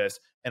towards this,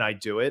 and I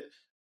do it,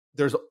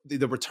 there's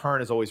the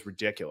return is always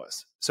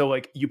ridiculous. So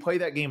like you play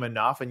that game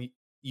enough and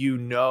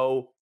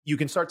you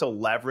can start to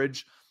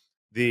leverage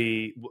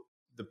the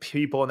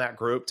people in that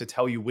group to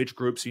tell you which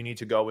groups you need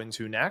to go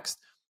into next,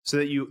 so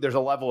that there's a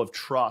level of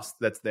trust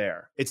that's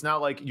there. It's not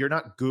like you're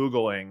not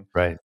Googling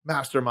right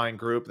mastermind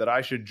group that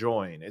I should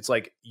join. It's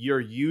like you're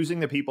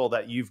using the people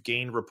that you've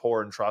gained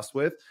rapport and trust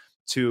with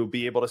to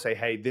be able to say,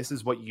 hey, this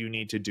is what you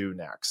need to do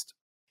next.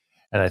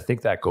 And I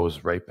think that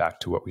goes right back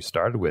to what we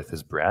started with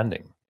is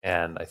branding.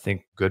 And I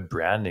think good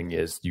branding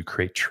is you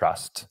create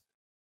trust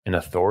and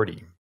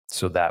authority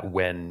so that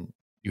when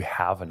you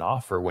have an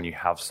offer, when you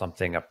have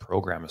something, a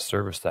program, a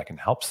service that can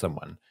help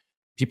someone,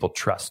 people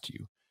trust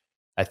you.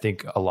 I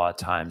think a lot of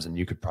times, and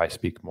you could probably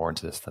speak more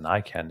into this than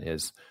I can,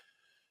 is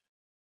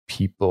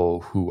people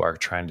who are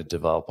trying to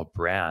develop a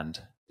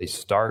brand, they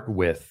start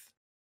with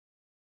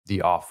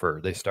the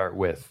offer. They start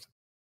with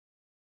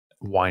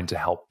wanting to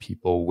help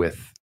people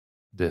with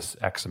this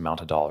X amount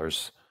of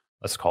dollars,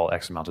 let's call it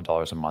X amount of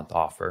dollars a month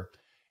offer,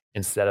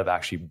 instead of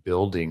actually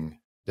building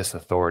this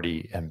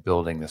authority and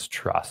building this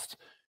trust.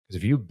 Because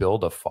if you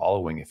build a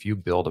following, if you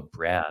build a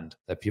brand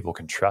that people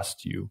can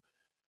trust you,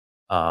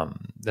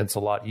 then it's a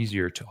lot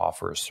easier to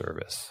offer a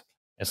service.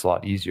 It's a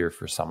lot easier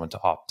for someone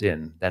to opt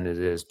in than it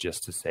is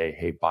just to say,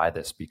 hey, buy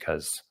this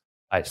because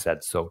I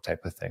said so,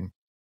 type of thing.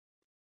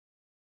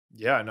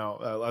 Yeah, no,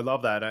 I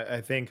love that.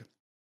 I think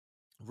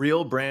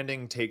real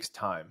branding takes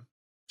time,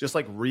 just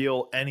like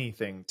real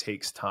anything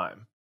takes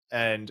time.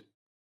 And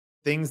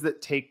things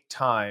that take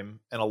time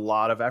and a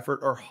lot of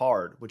effort are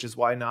hard, which is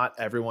why not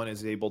everyone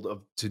is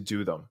able to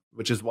do them,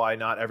 which is why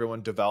not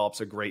everyone develops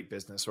a great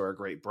business or a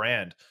great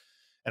brand.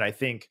 And I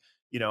think,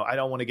 I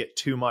don't want to get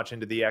too much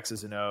into the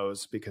X's and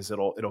O's because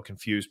it'll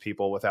confuse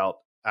people without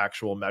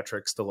actual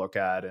metrics to look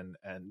at and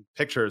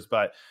pictures.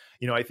 But,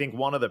 I think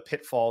one of the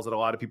pitfalls that a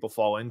lot of people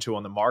fall into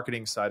on the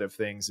marketing side of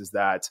things is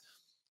that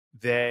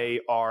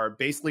they are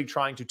basically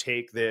trying to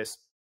take this,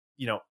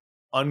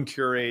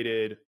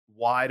 uncurated,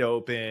 wide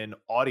open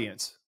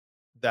audience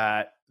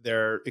that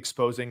they're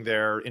exposing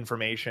their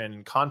information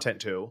and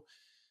content to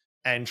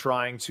and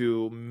trying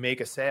to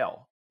make a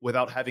sale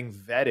without having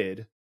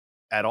vetted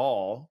at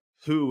all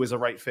who is a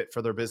right fit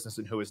for their business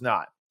and who is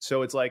not.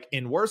 So it's like,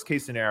 in worst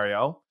case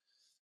scenario,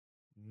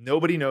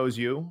 nobody knows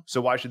you. So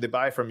why should they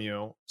buy from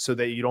you? So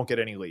that you don't get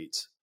any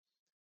leads.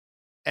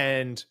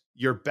 And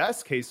your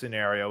best case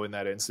scenario in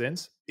that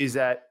instance is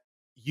that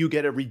you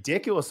get a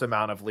ridiculous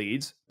amount of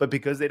leads, but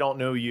because they don't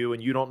know you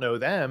and you don't know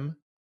them,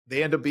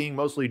 they end up being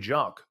mostly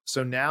junk.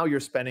 So now you're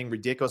spending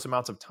ridiculous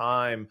amounts of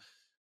time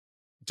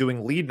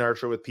doing lead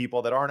nurture with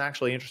people that aren't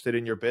actually interested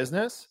in your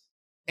business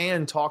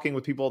and talking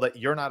with people that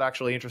you're not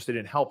actually interested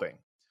in helping.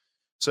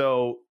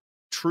 So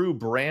true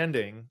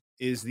branding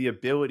is the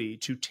ability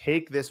to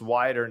take this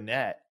wider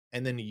net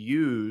and then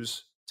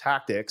use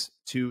tactics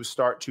to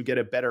start to get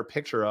a better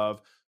picture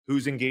of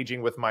who's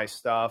engaging with my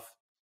stuff,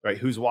 right?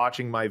 Who's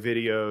watching my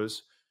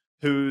videos,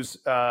 who's,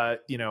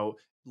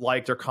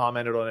 liked or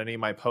commented on any of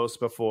my posts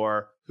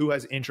before, who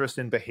has interest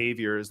in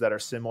behaviors that are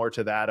similar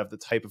to that of the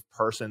type of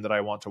person that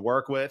I want to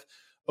work with.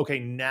 Okay,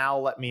 now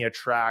let me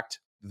attract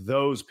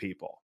those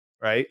people,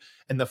 right?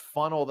 And the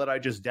funnel that I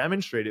just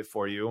demonstrated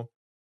for you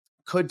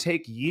could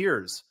take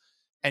years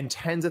and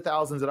tens of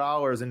thousands of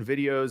dollars in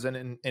videos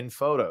and in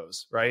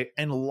photos, right?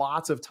 And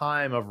lots of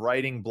time of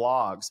writing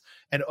blogs.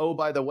 And oh,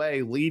 by the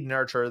way, lead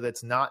nurture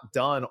that's not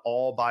done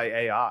all by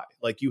AI.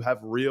 Like, you have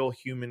real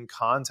human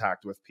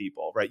contact with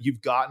people, right? You've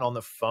gotten on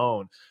the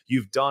phone,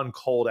 you've done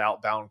cold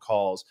outbound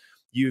calls,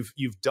 you've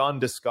done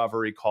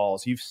discovery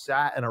calls, you've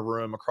sat in a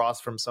room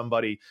across from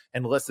somebody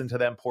and listened to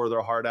them pour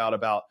their heart out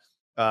about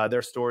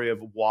their story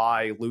of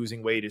why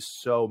losing weight is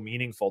so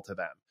meaningful to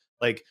them.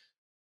 Like,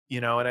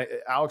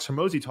 Alex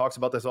Hormozi talks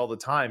about this all the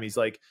time. He's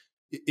like,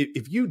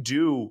 if you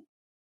do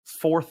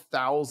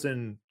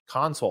 4,000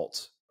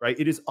 consults, right,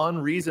 it is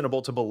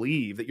unreasonable to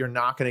believe that you're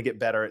not going to get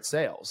better at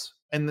sales.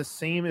 And the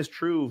same is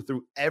true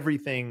through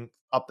everything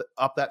up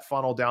that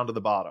funnel down to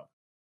the bottom.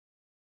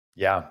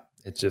 Yeah,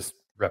 it's just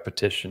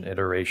repetition,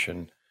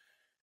 iteration.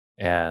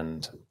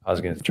 And I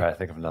was going to try to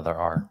think of another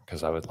R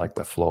because I would like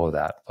the flow of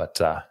that. But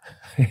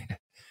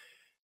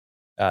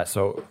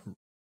so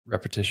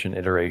repetition,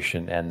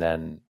 iteration, and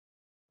then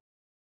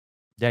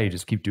you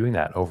just keep doing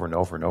that over and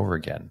over and over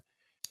again.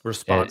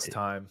 Response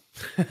time.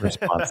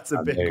 Response That's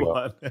a big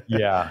one.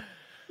 Yeah.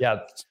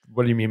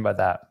 What do you mean by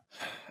that?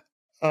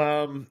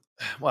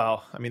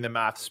 Well, I mean, the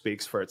math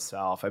speaks for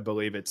itself. I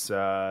believe it's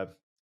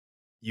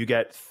you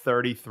get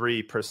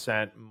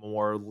 33%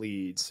 more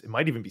leads. It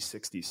might even be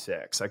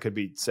 66. I could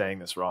be saying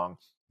this wrong.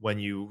 When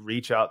you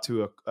reach out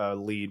to a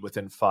lead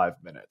within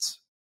 5 minutes.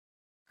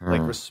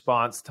 Like,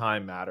 response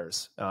time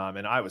matters.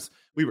 And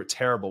we were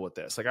terrible with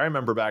this. Like, I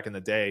remember back in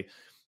the day,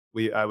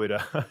 we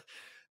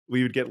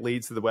would get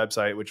leads to the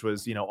website, which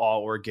was,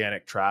 all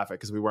organic traffic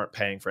because we weren't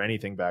paying for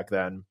anything back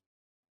then.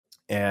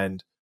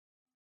 And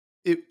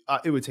it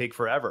would take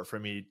forever for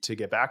me to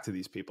get back to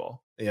these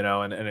people,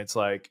 and it's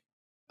like,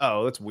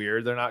 oh, that's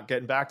weird. They're not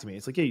getting back to me.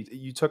 It's like, hey,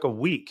 you took a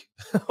week.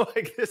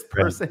 Like, this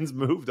person's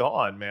moved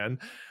on, man.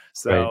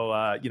 So,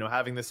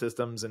 having the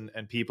systems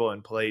and people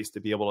in place to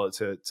be able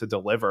to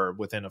deliver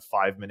within a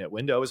 5-minute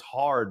window is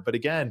hard. But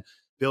again,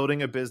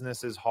 building a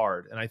business is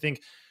hard. And I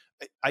think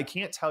I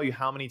can't tell you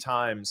how many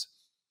times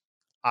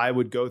I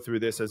would go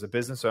through this as a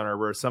business owner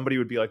where somebody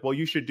would be like, well,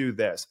 you should do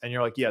this. And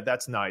you're like, yeah,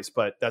 that's nice,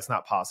 but that's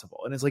not possible.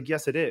 And it's like,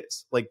 yes, it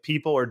is. Like,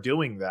 people are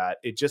doing that.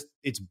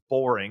 It's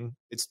boring,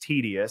 it's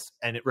tedious,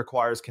 and it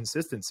requires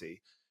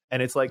consistency.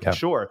 And it's like,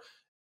 sure,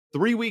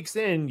 3 weeks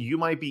in, you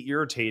might be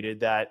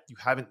irritated that you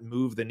haven't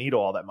moved the needle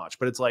all that much,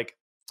 but it's like,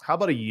 how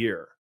about a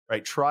year,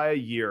 right? Try a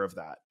year of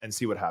that and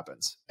see what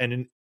happens. And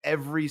in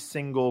every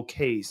single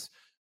case,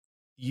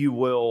 you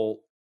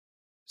will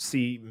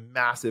see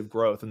massive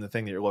growth in the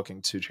thing that you're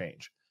looking to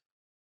change.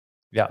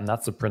 Yeah. And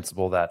that's the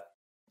principle that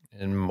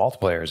in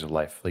multiple areas of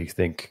life, like you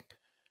think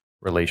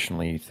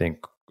relationally, you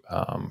think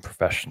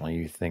professionally,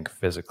 you think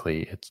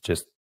physically, it's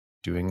just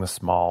doing the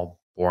small,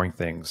 boring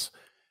things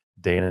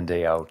day in and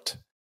day out,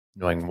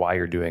 knowing why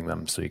you're doing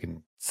them so you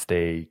can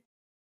stay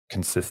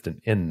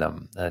consistent in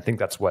them. And I think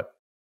that's what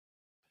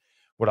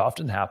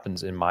often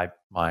happens in my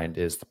mind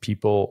is the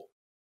people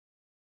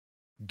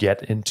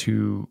get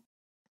into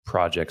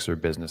projects or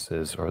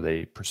businesses, or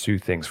they pursue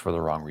things for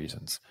the wrong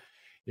reasons.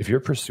 If you're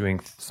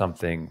pursuing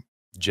something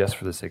just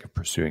for the sake of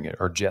pursuing it,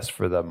 or just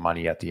for the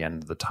money at the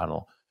end of the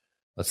tunnel,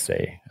 let's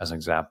say as an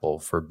example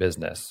for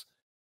business,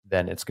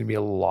 then it's going to be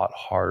a lot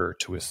harder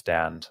to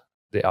withstand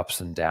the ups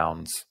and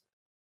downs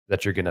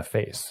that you're going to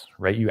face,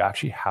 right? You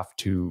actually have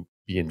to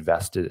be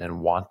invested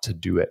and want to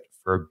do it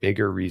for a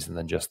bigger reason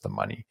than just the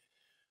money.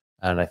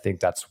 And I think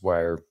that's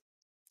where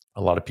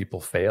a lot of people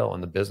fail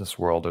in the business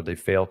world, or they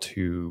fail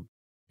to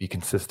be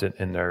consistent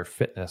in their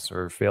fitness,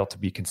 or fail to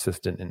be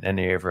consistent in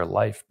any area of their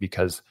life,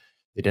 because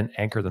they didn't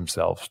anchor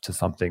themselves to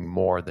something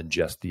more than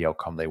just the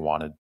outcome they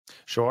wanted.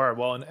 Sure.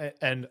 Well,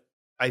 and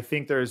I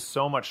think there's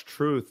so much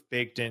truth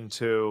baked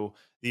into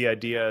the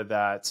idea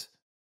that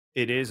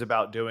it is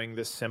about doing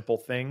the simple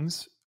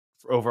things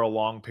for over a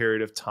long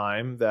period of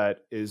time that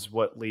is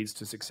what leads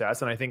to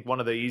success. And I think one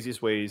of the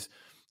easiest ways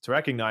to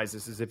recognize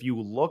this is if you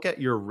look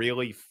at your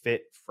really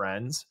fit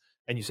friends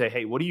and you say,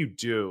 hey, what do you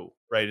do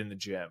right in the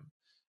gym?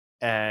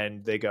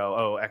 And they go,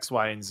 oh, X,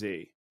 Y, and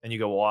Z. And you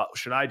go, well,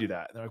 should I do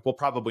that? And they're like, well,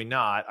 probably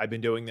not. I've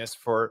been doing this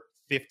for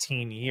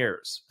 15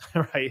 years,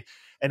 right?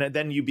 And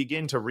then you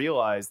begin to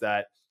realize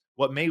that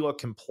what may look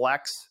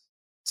complex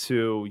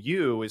to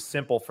you is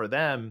simple for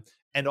them.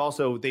 And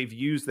also they've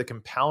used the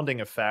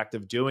compounding effect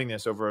of doing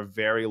this over a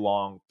very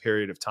long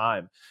period of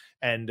time.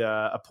 And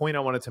a point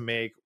I wanted to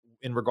make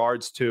in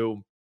regards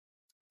to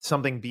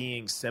something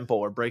being simple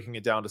or breaking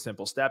it down to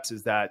simple steps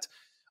is that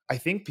I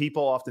think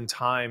people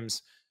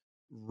oftentimes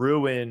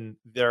ruin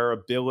their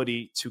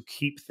ability to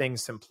keep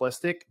things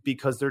simplistic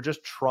because they're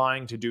just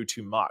trying to do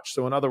too much.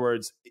 So in other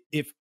words,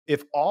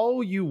 if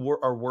all you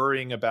are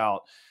worrying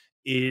about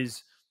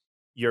is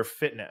your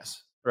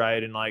fitness,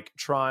 right? And like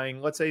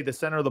trying, let's say the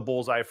center of the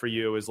bullseye for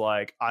you is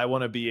like, I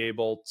want to be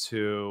able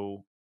to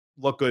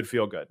look good,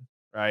 feel good,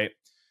 right?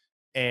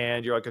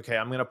 And you're like, okay,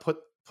 I'm going to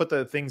put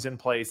the things in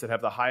place that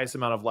have the highest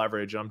amount of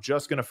leverage, and I'm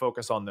just going to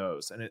focus on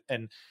those.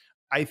 And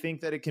I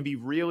think that it can be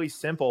really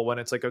simple when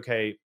it's like,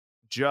 okay,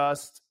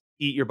 just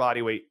eat your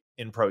body weight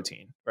in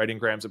protein, right? In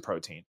grams of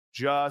protein.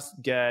 Just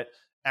get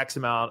X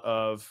amount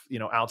of,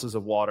 ounces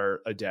of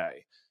water a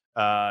day.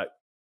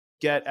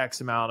 Get X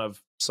amount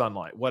of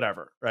sunlight,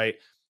 whatever, right?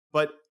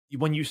 But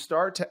when you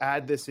start to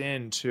add this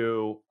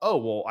into, oh,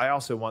 well, I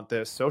also want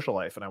this social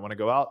life and I want to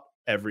go out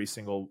every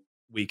single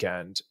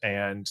weekend.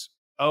 And,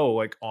 oh,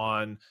 like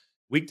on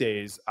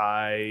weekdays,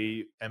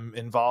 I am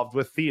involved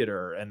with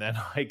theater. And then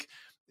like,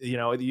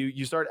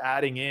 you start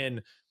adding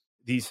in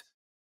these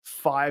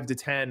 5 to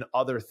 10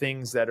 other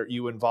things that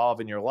you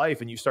involve in your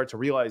life, and you start to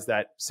realize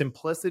that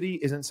simplicity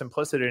isn't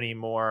simplicity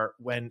anymore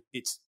when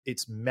it's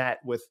met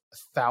with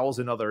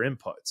 1,000 other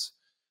inputs.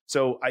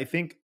 So I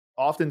think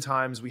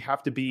oftentimes we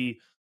have to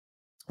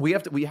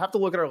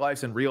look at our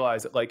lives and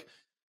realize that like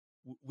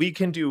we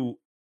can do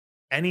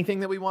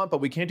anything that we want,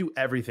 but we can't do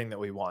everything that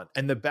we want.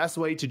 And the best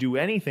way to do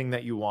anything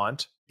that you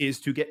want is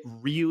to get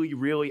really,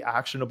 really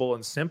actionable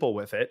and simple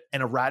with it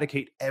and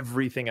eradicate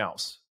everything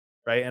else,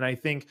 right? And I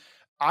think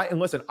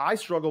I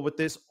struggle with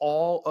this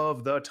all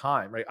of the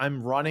time, right?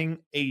 I'm running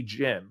a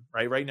gym,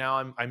 right? Right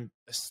now, I'm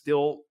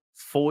still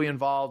fully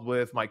involved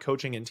with my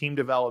coaching and team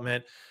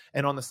development.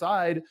 And on the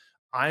side,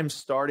 I'm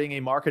starting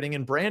a marketing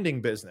and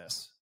branding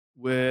business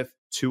with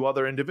 2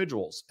 other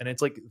individuals. And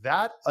it's like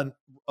that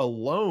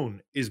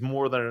alone is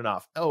more than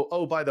enough.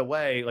 Oh, by the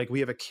way, like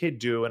we have a kid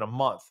due in a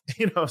month,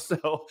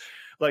 so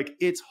like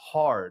it's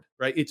hard,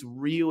 right? It's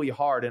really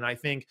hard. And I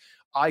think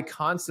I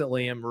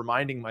constantly am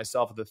reminding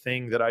myself of the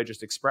thing that I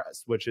just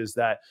expressed, which is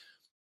that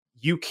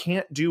you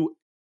can't do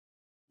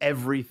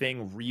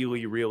everything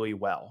really, really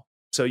well.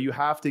 So you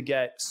have to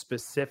get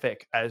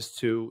specific as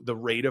to the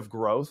rate of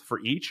growth for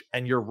each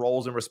and your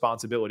roles and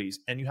responsibilities.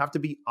 And you have to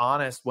be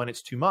honest when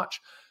it's too much.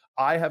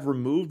 I have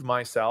removed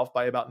myself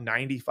by about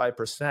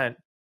 95%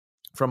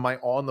 from my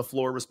on the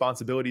floor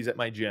responsibilities at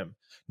my gym,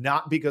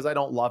 not because I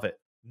don't love it,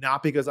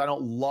 not because I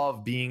don't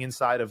love being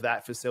inside of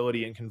that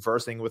facility and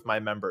conversing with my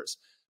members,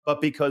 but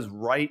because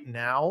right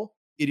now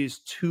it is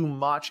too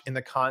much in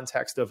the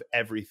context of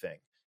everything.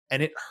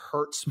 And it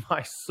hurts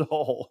my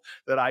soul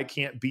that I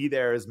can't be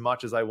there as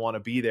much as I want to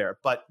be there.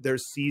 But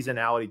there's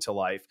seasonality to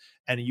life,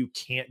 and you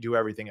can't do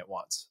everything at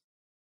once.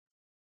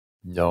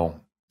 No.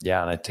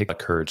 Yeah. And I take the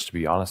courage to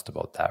be honest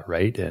about that,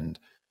 right? And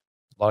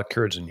a lot of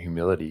courage and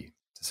humility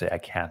to say, I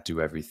can't do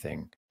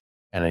everything.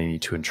 And I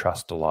need to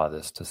entrust a lot of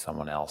this to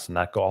someone else. And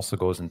that also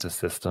goes into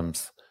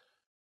systems,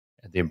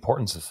 the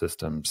importance of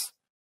systems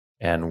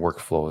and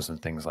workflows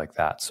and things like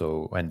that.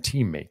 So, and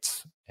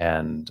teammates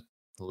and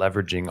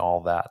leveraging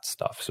all that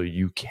stuff so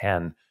you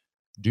can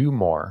do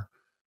more,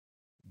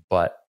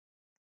 but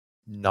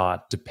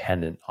not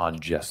dependent on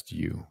just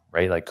you,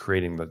 right? Like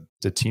creating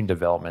the team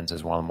development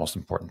is one of the most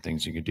important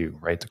things you can do,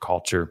 right? The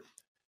culture,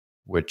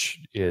 which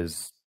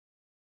is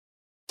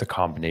the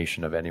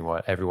combination of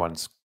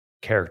everyone's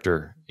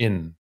character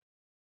in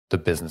the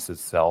business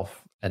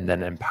itself, and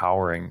then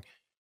empowering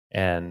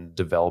and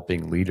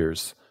developing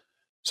leaders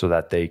so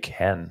that they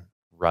can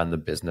run the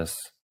business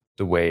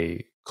the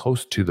way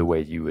close to the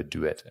way you would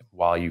do it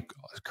while you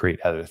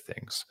create other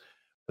things.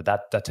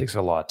 But that takes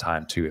a lot of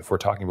time too. If we're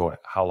talking about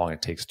how long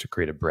it takes to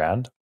create a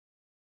brand,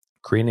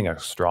 creating a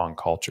strong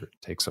culture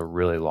takes a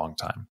really long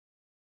time.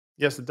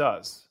 Yes, it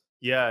does.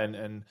 Yeah,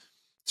 and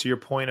to your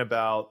point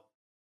about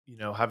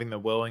having the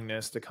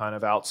willingness to kind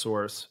of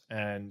outsource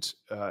and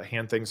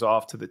hand things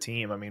off to the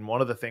team. I mean,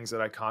 one of the things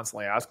that I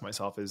constantly ask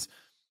myself is,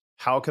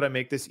 how could I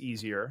make this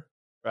easier,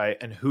 right?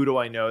 And who do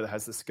I know that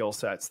has the skill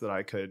sets that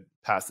I could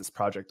pass this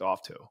project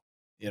off to?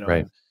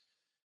 Right.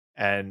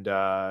 And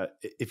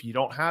if you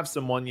don't have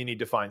someone, you need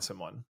to find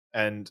someone.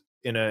 And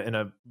in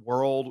a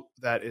world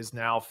that is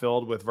now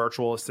filled with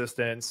virtual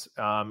assistants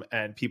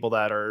and people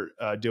that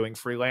are doing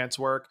freelance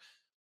work,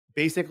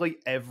 basically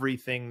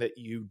everything that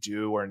you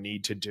do or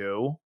need to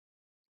do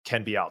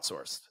can be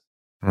outsourced.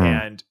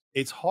 And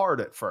it's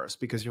hard at first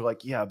because you're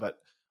like, yeah, but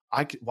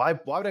why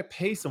would I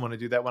pay someone to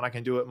do that when I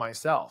can do it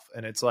myself?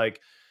 And it's like,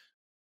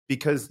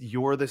 because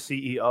you're the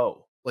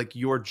CEO, like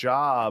your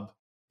job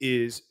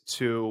is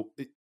to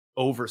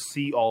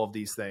oversee all of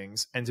these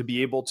things and to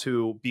be able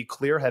to be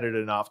clear-headed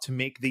enough to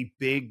make the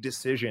big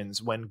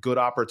decisions when good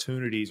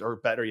opportunities, or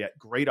better yet,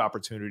 great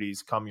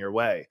opportunities come your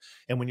way.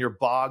 And when you're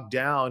bogged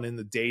down in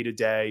the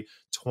day-to-day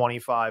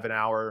 25 an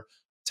hour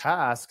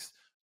tasks,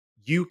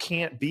 you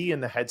can't be in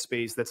the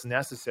headspace that's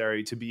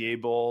necessary to be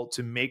able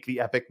to make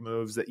the epic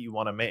moves that you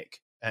want to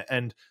make.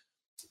 And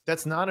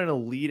that's not an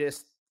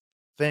elitist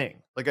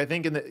thing. Like, I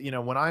think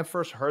when I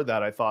first heard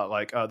that, I thought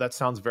like, oh, that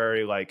sounds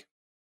very like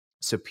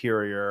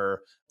superior,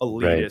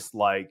 elitist,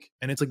 like,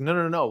 and it's like,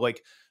 no.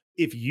 Like,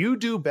 if you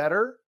do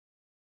better,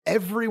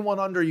 everyone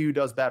under you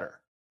does better.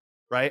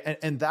 Right.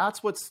 And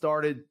that's what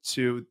started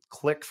to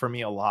click for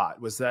me a lot,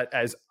 was that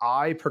as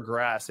I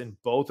progress in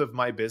both of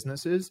my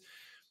businesses,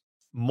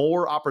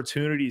 more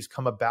opportunities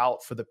come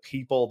about for the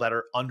people that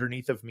are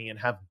underneath of me and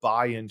have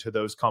buy-in to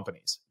those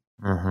companies.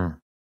 Mm-hmm.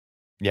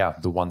 Yeah,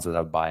 the ones that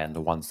have buy-in,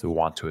 the ones who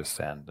want to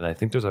ascend. And I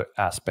think there's an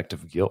aspect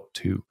of guilt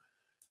too.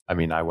 I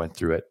mean, I went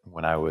through it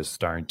when I was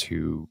starting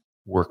to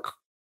work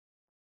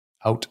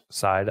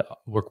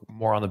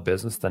more on the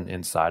business than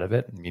inside of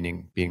it,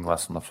 meaning being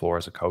less on the floor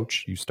as a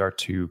coach. You start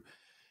to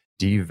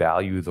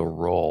devalue the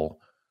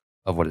role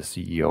of what a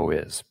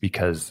CEO is,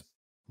 because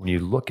when you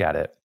look at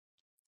it,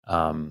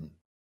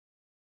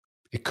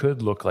 it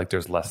could look like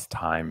there's less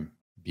time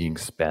being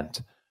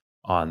spent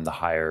on the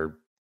higher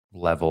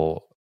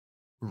level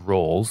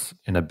roles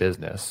in a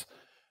business,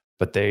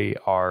 but they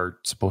are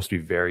supposed to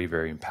be very,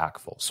 very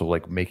impactful. So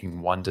like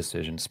making one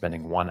decision,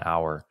 spending 1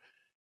 hour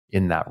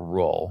in that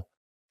role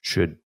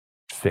should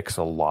fix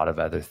a lot of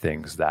other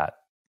things that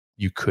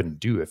you couldn't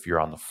do if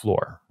you're on the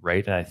floor,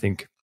 right? And I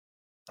think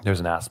there's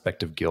an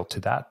aspect of guilt to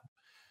that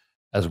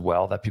as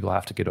well that people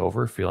have to get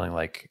over, feeling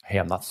like, hey,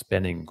 I'm not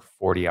spending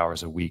 40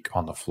 hours a week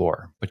on the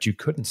floor. But you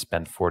couldn't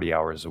spend 40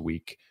 hours a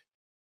week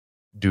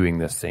doing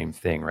the same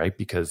thing, right?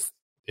 Because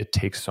it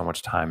takes so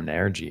much time and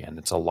energy, and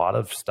it's a lot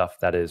of stuff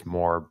that is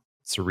more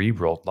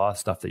cerebral, a lot of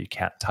stuff that you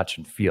can't touch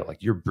and feel.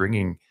 Like, you're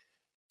bringing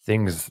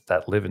things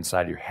that live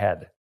inside your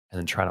head and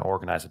then trying to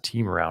organize a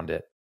team around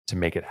it to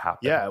make it happen.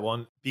 Yeah,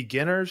 well,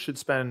 beginners should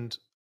spend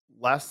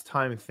less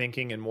time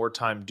thinking and more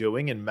time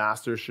doing, and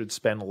masters should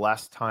spend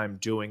less time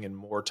doing and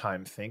more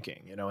time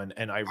thinking.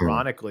 And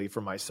ironically,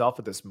 for myself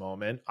at this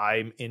moment,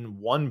 I'm in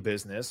one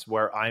business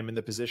where I'm in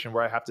the position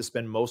where I have to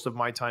spend most of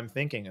my time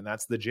thinking, and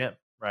that's the gym,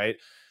 right?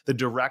 The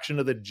direction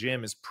of the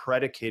gym is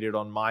predicated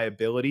on my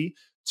ability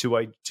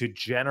to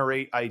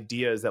generate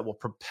ideas that will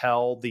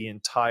propel the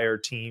entire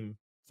team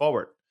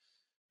forward.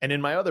 And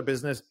in my other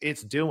business,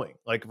 it's doing.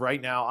 Like,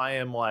 right now, I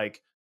am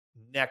like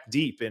neck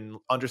deep in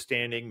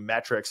understanding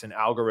metrics and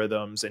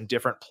algorithms and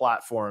different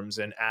platforms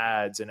and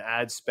ads and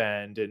ad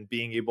spend, and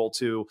being able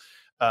to,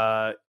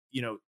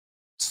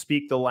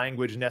 speak the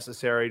language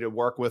necessary to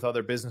work with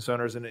other business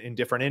owners in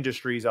different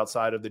industries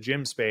outside of the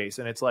gym space.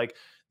 And it's like,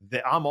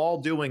 I'm all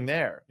doing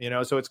there,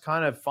 so it's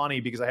kind of funny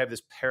because I have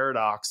this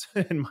paradox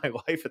in my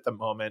life at the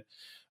moment.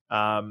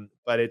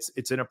 But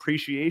it's an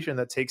appreciation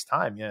that takes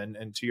time. Yeah.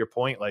 And to your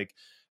point, like,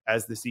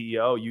 as the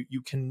CEO,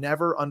 you can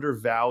never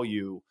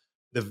undervalue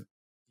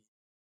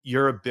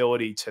your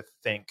ability to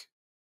think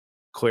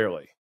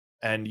clearly.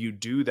 And you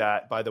do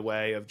that by the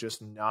way of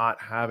just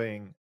not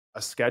having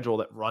a schedule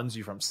that runs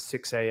you from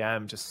 6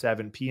 a.m. to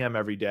 7 p.m.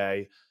 every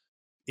day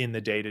in the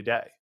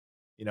day-to-day,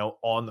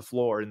 on the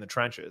floor in the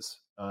trenches.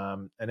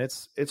 And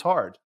it's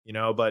hard,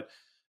 but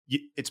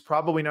it's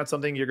probably not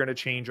something you're going to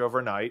change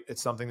overnight.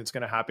 It's something that's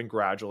going to happen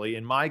gradually.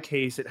 In my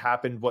case, it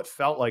happened what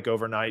felt like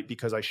overnight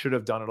because I should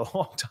have done it a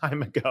long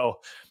time ago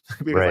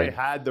because I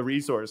had the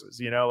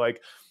resources,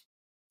 like,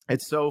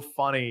 it's so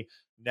funny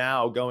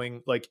now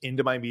going like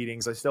into my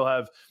meetings. I still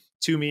have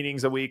 2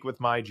 meetings a week with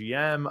my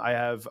GM. I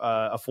have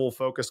a full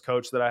focus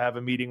coach that I have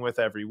a meeting with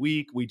every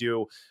week. We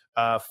do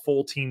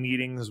full team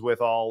meetings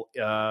with all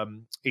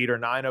 8 or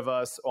 9 of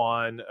us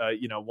on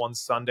one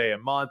Sunday a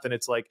month, and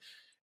it's like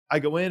I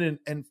go in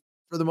and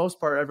for the most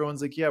part,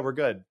 everyone's like, yeah, we're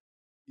good.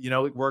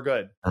 We're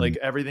good. Like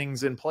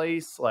everything's in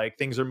place. Like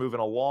things are moving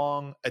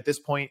along. At this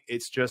point,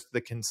 it's just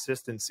the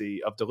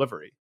consistency of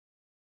delivery.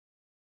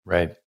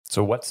 Right.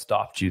 So what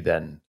stopped you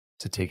then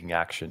to taking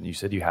action? You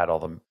said you had all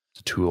the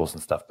tools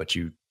and stuff, but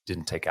you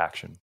didn't take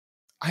action.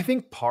 I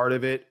think part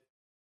of it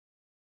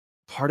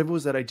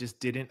was that I just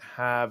didn't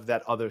have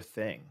that other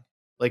thing.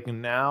 Like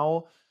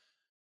now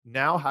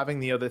having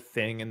the other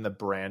thing in the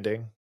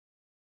branding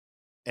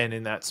and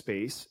in that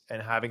space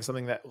and having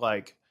something that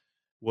like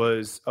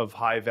was of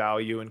high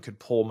value and could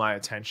pull my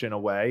attention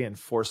away and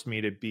forced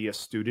me to be a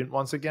student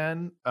once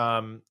again,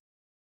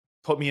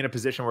 put me in a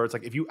position where it's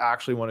like, if you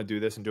actually want to do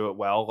this and do it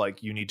well,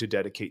 like you need to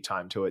dedicate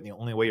time to it. And the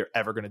only way you're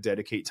ever going to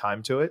dedicate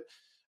time to it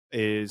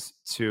is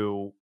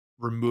to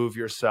remove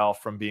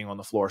yourself from being on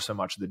the floor so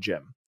much of the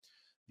gym.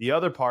 The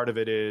other part of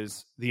it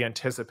is the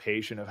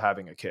anticipation of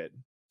having a kid.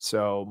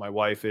 So my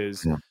wife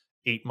is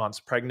 8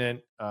 months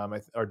pregnant.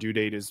 Our due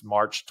date is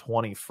March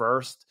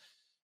 21st.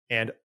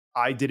 And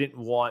I didn't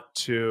want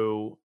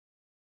to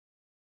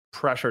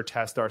pressure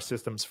test our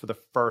systems for the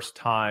first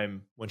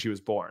time when she was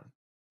born.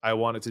 I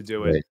wanted to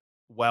do it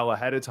well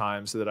ahead of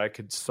time so that I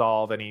could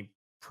solve any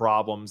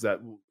problems that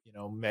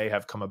may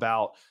have come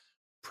about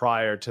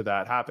prior to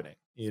that happening.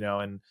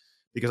 And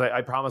because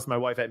I promised my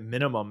wife at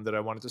minimum that I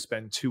wanted to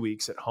spend 2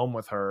 weeks at home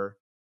with her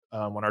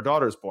when our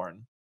daughter's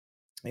born.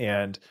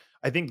 And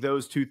I think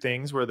those two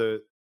things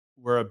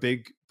were a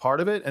big part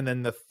of it. And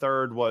then the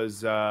third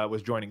was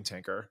joining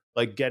Tinker,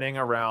 like getting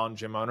around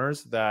gym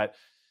owners that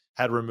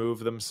had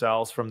removed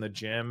themselves from the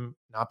gym,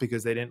 not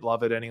because they didn't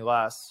love it any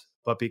less,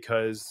 but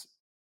because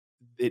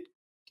it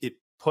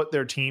put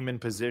their team in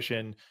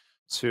position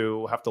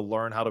to have to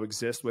learn how to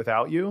exist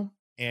without you.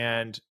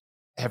 And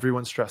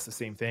everyone stressed the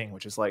same thing,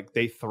 which is like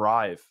they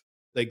thrive,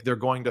 like they're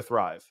going to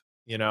thrive,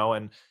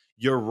 and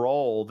your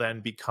role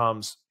then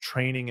becomes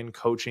training and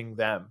coaching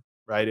them,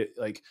 right?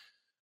 Like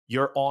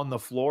your on the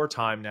floor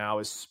time now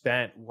is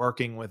spent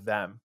working with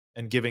them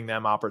and giving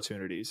them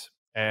opportunities.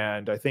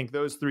 And I think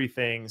those three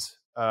things,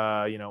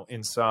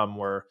 in sum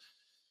were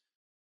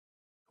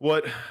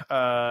what,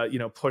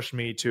 pushed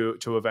me to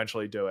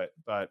eventually do it.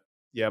 But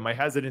yeah, my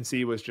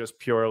hesitancy was just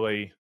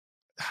purely,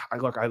 I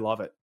love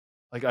it.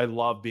 Like I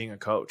love being a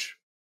coach,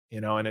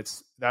 and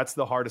that's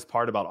the hardest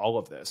part about all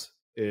of this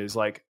is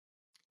like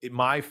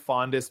my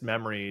fondest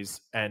memories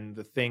and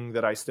the thing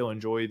that I still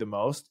enjoy the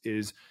most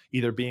is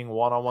either being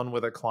one-on-one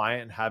with a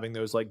client and having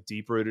those like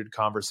deep rooted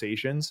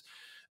conversations,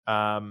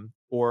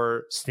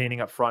 or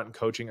standing up front and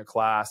coaching a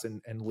class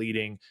and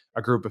leading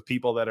a group of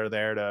people that are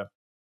there to,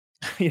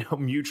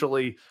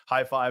 mutually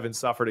high five and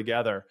suffer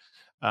together.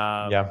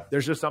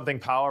 There's just something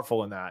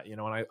powerful in that,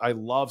 and I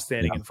love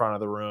standing in front of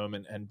the room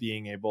and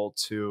being able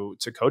to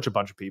coach a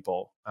bunch of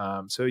people.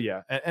 So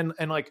yeah. And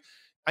like,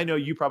 I know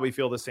you probably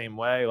feel the same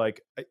way.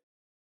 Like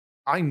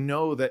I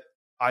know that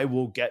I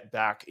will get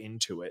back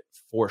into it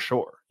for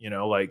sure,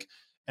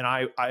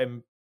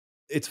 and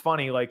it's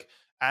funny, like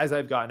as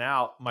I've gotten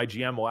out, my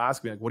GM will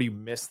ask me like, what do you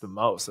miss the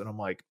most? And I'm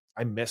like,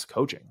 I miss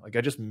coaching. Like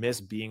I just miss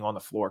being on the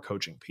floor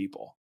coaching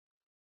people.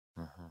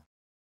 Mm-hmm.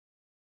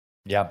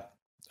 Yeah.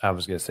 I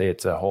was going to say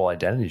it's a whole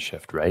identity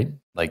shift, right?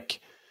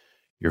 Like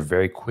you're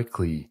very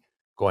quickly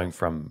going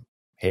from,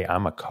 hey,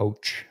 I'm a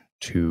coach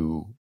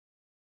to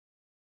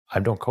I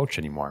don't coach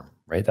anymore,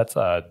 right? That's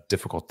a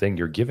difficult thing.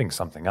 You're giving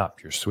something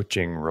up. You're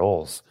switching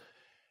roles.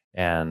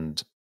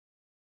 And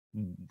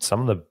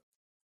some of the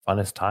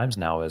funnest times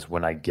now is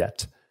when I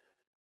get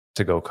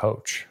to go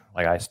coach.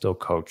 Like I still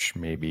coach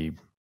maybe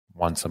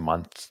once a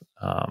month.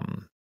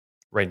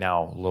 Right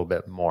now, a little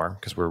bit more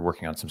because we're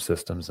working on some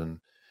systems and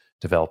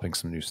developing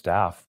some new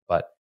staff.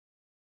 But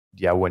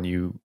yeah, when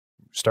you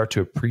start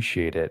to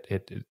appreciate it,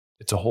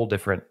 it's a whole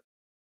different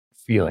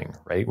feeling,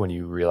 right? When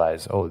you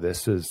realize, oh,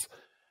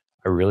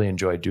 I really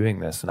enjoy doing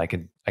this, and I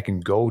can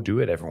go do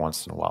it every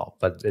once in a while.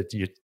 But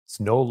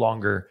it's no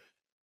longer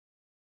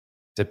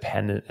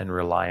dependent and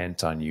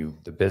reliant on you.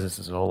 The business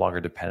is no longer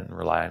dependent and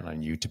reliant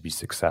on you to be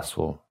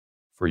successful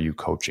for you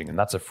coaching, and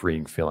that's a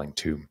freeing feeling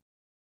too.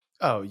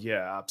 Oh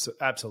yeah,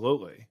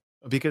 absolutely.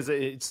 Because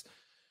it's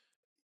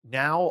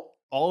now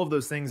all of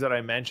those things that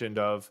I mentioned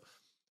of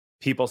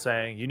people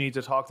saying you need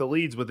to talk the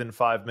leads within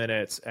 5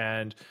 minutes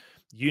and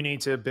you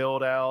need to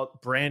build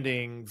out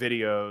branding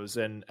videos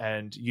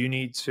and you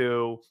need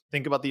to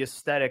think about the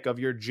aesthetic of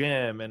your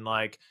gym and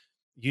like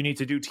you need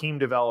to do team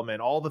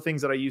development. All the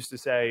things that I used to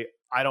say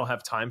I don't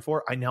have time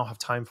for, I now have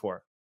time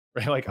for.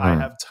 Right? Like I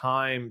have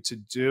time to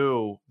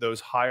do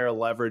those higher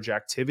leverage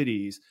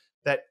activities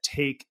that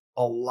take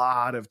a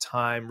lot of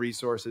time,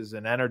 resources,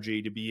 and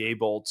energy to be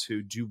able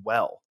to do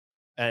well.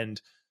 And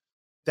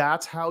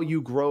that's how you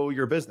grow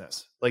your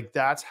business. Like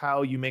that's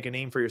how you make a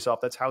name for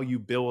yourself. That's how you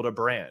build a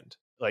brand.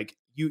 Like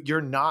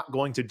you're not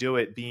going to do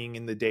it being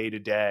in the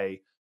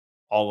day-to-day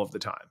all of the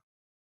time.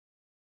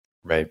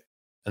 Right.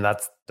 And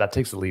that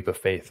takes a leap of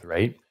faith,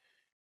 right?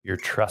 You're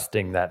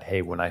trusting that,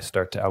 hey, when I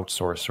start to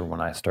outsource or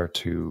when I start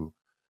to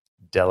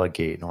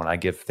delegate and when I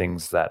give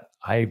things that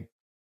I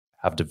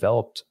have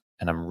developed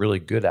and I'm really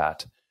good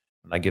at,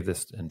 when I give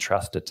this and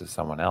trust it to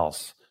someone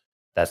else,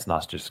 that's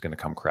not just going to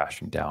come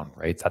crashing down,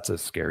 right? That's a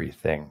scary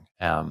thing.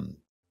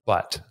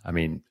 But I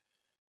mean,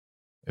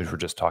 if we're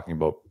just talking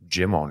about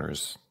gym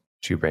owners,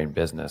 Two Brain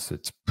Business,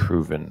 it's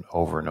proven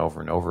over and over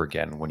and over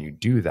again. When you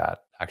do that,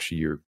 actually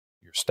your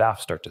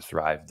staff start to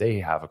thrive. They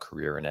have a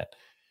career in it,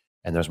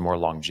 and there's more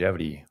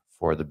longevity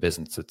for the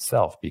business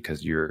itself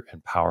because you're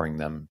empowering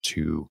them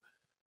to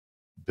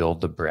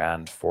build the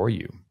brand for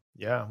you.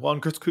 Yeah. Well,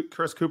 and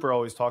Chris Cooper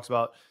always talks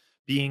about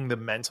being the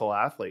mental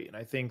athlete. And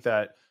I think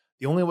that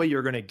the only way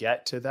you're going to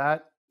get to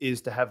that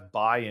is to have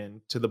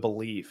buy-in to the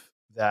belief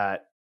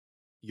that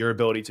your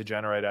ability to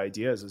generate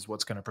ideas is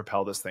what's going to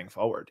propel this thing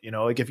forward. You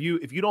know, like if you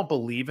don't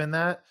believe in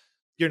that,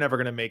 you're never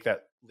going to make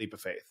that leap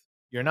of faith.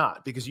 You're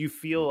not, because you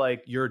feel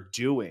like you're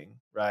doing,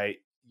 right?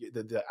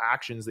 The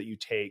actions that you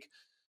take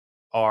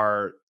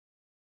are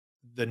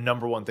the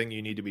number one thing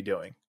you need to be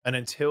doing. And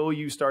until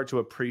you start to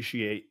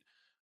appreciate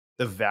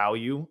the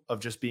value of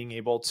just being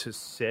able to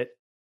sit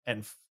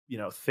and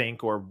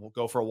think or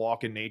go for a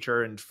walk in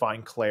nature and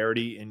find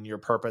clarity in your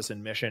purpose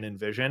and mission and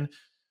vision,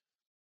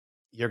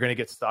 you're going to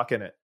get stuck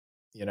in it.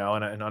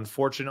 And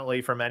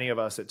unfortunately for many of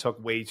us, it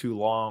took way too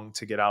long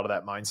to get out of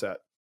that mindset.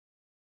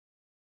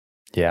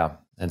 Yeah,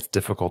 and it's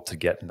difficult to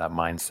get in that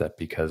mindset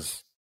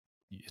because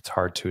it's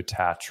hard to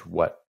attach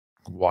what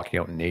walking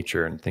out in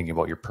nature and thinking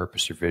about your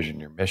purpose, your vision,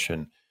 your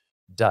mission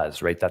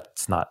does, right?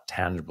 That's not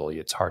tangible.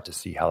 It's hard to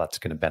see how that's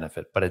going to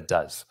benefit, but it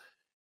does.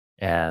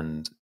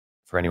 And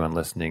for anyone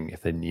listening,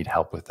 if they need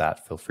help with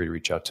that, feel free to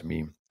reach out to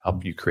me.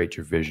 Help you create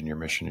your vision, your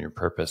mission, your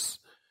purpose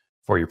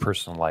for your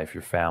personal life,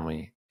 your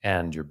family,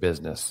 and your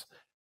business.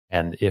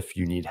 And if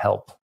you need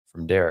help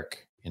from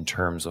Derek in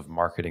terms of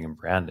marketing and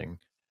branding,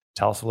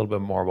 tell us a little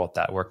bit more about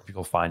that. Where can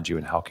people find you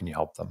and how can you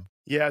help them?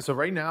 Yeah, so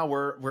right now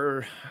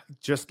we're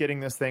just getting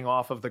this thing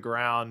off of the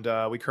ground.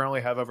 We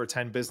currently have over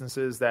 10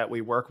 businesses that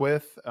we work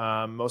with,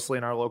 mostly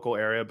in our local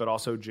area, but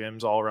also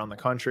gyms all around the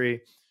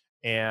country.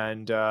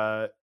 And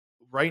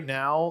right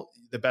now,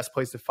 the best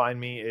place to find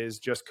me is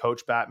just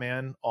Coach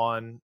Batman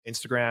on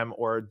Instagram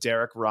or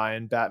Derek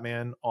Ryan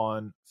Batman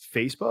on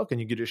Facebook.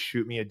 And you could just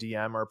shoot me a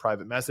DM or a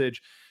private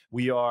message.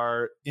 We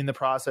are in the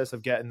process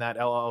of getting that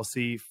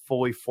LLC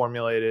fully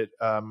formulated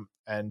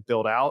and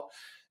built out.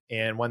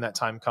 And when that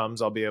time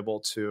comes, I'll be able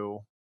to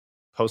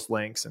post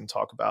links and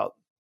talk about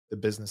the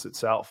business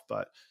itself.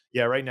 But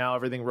yeah, right now,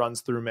 everything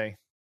runs through me.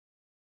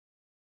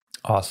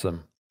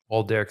 Awesome.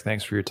 Well, Derek,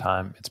 thanks for your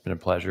time. It's been a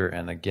pleasure.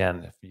 And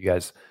again, if you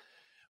guys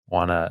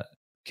want to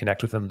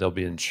connect with him, they'll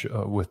be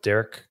with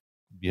Derek,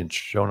 be in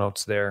show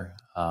notes there.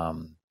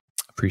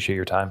 Appreciate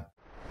your time.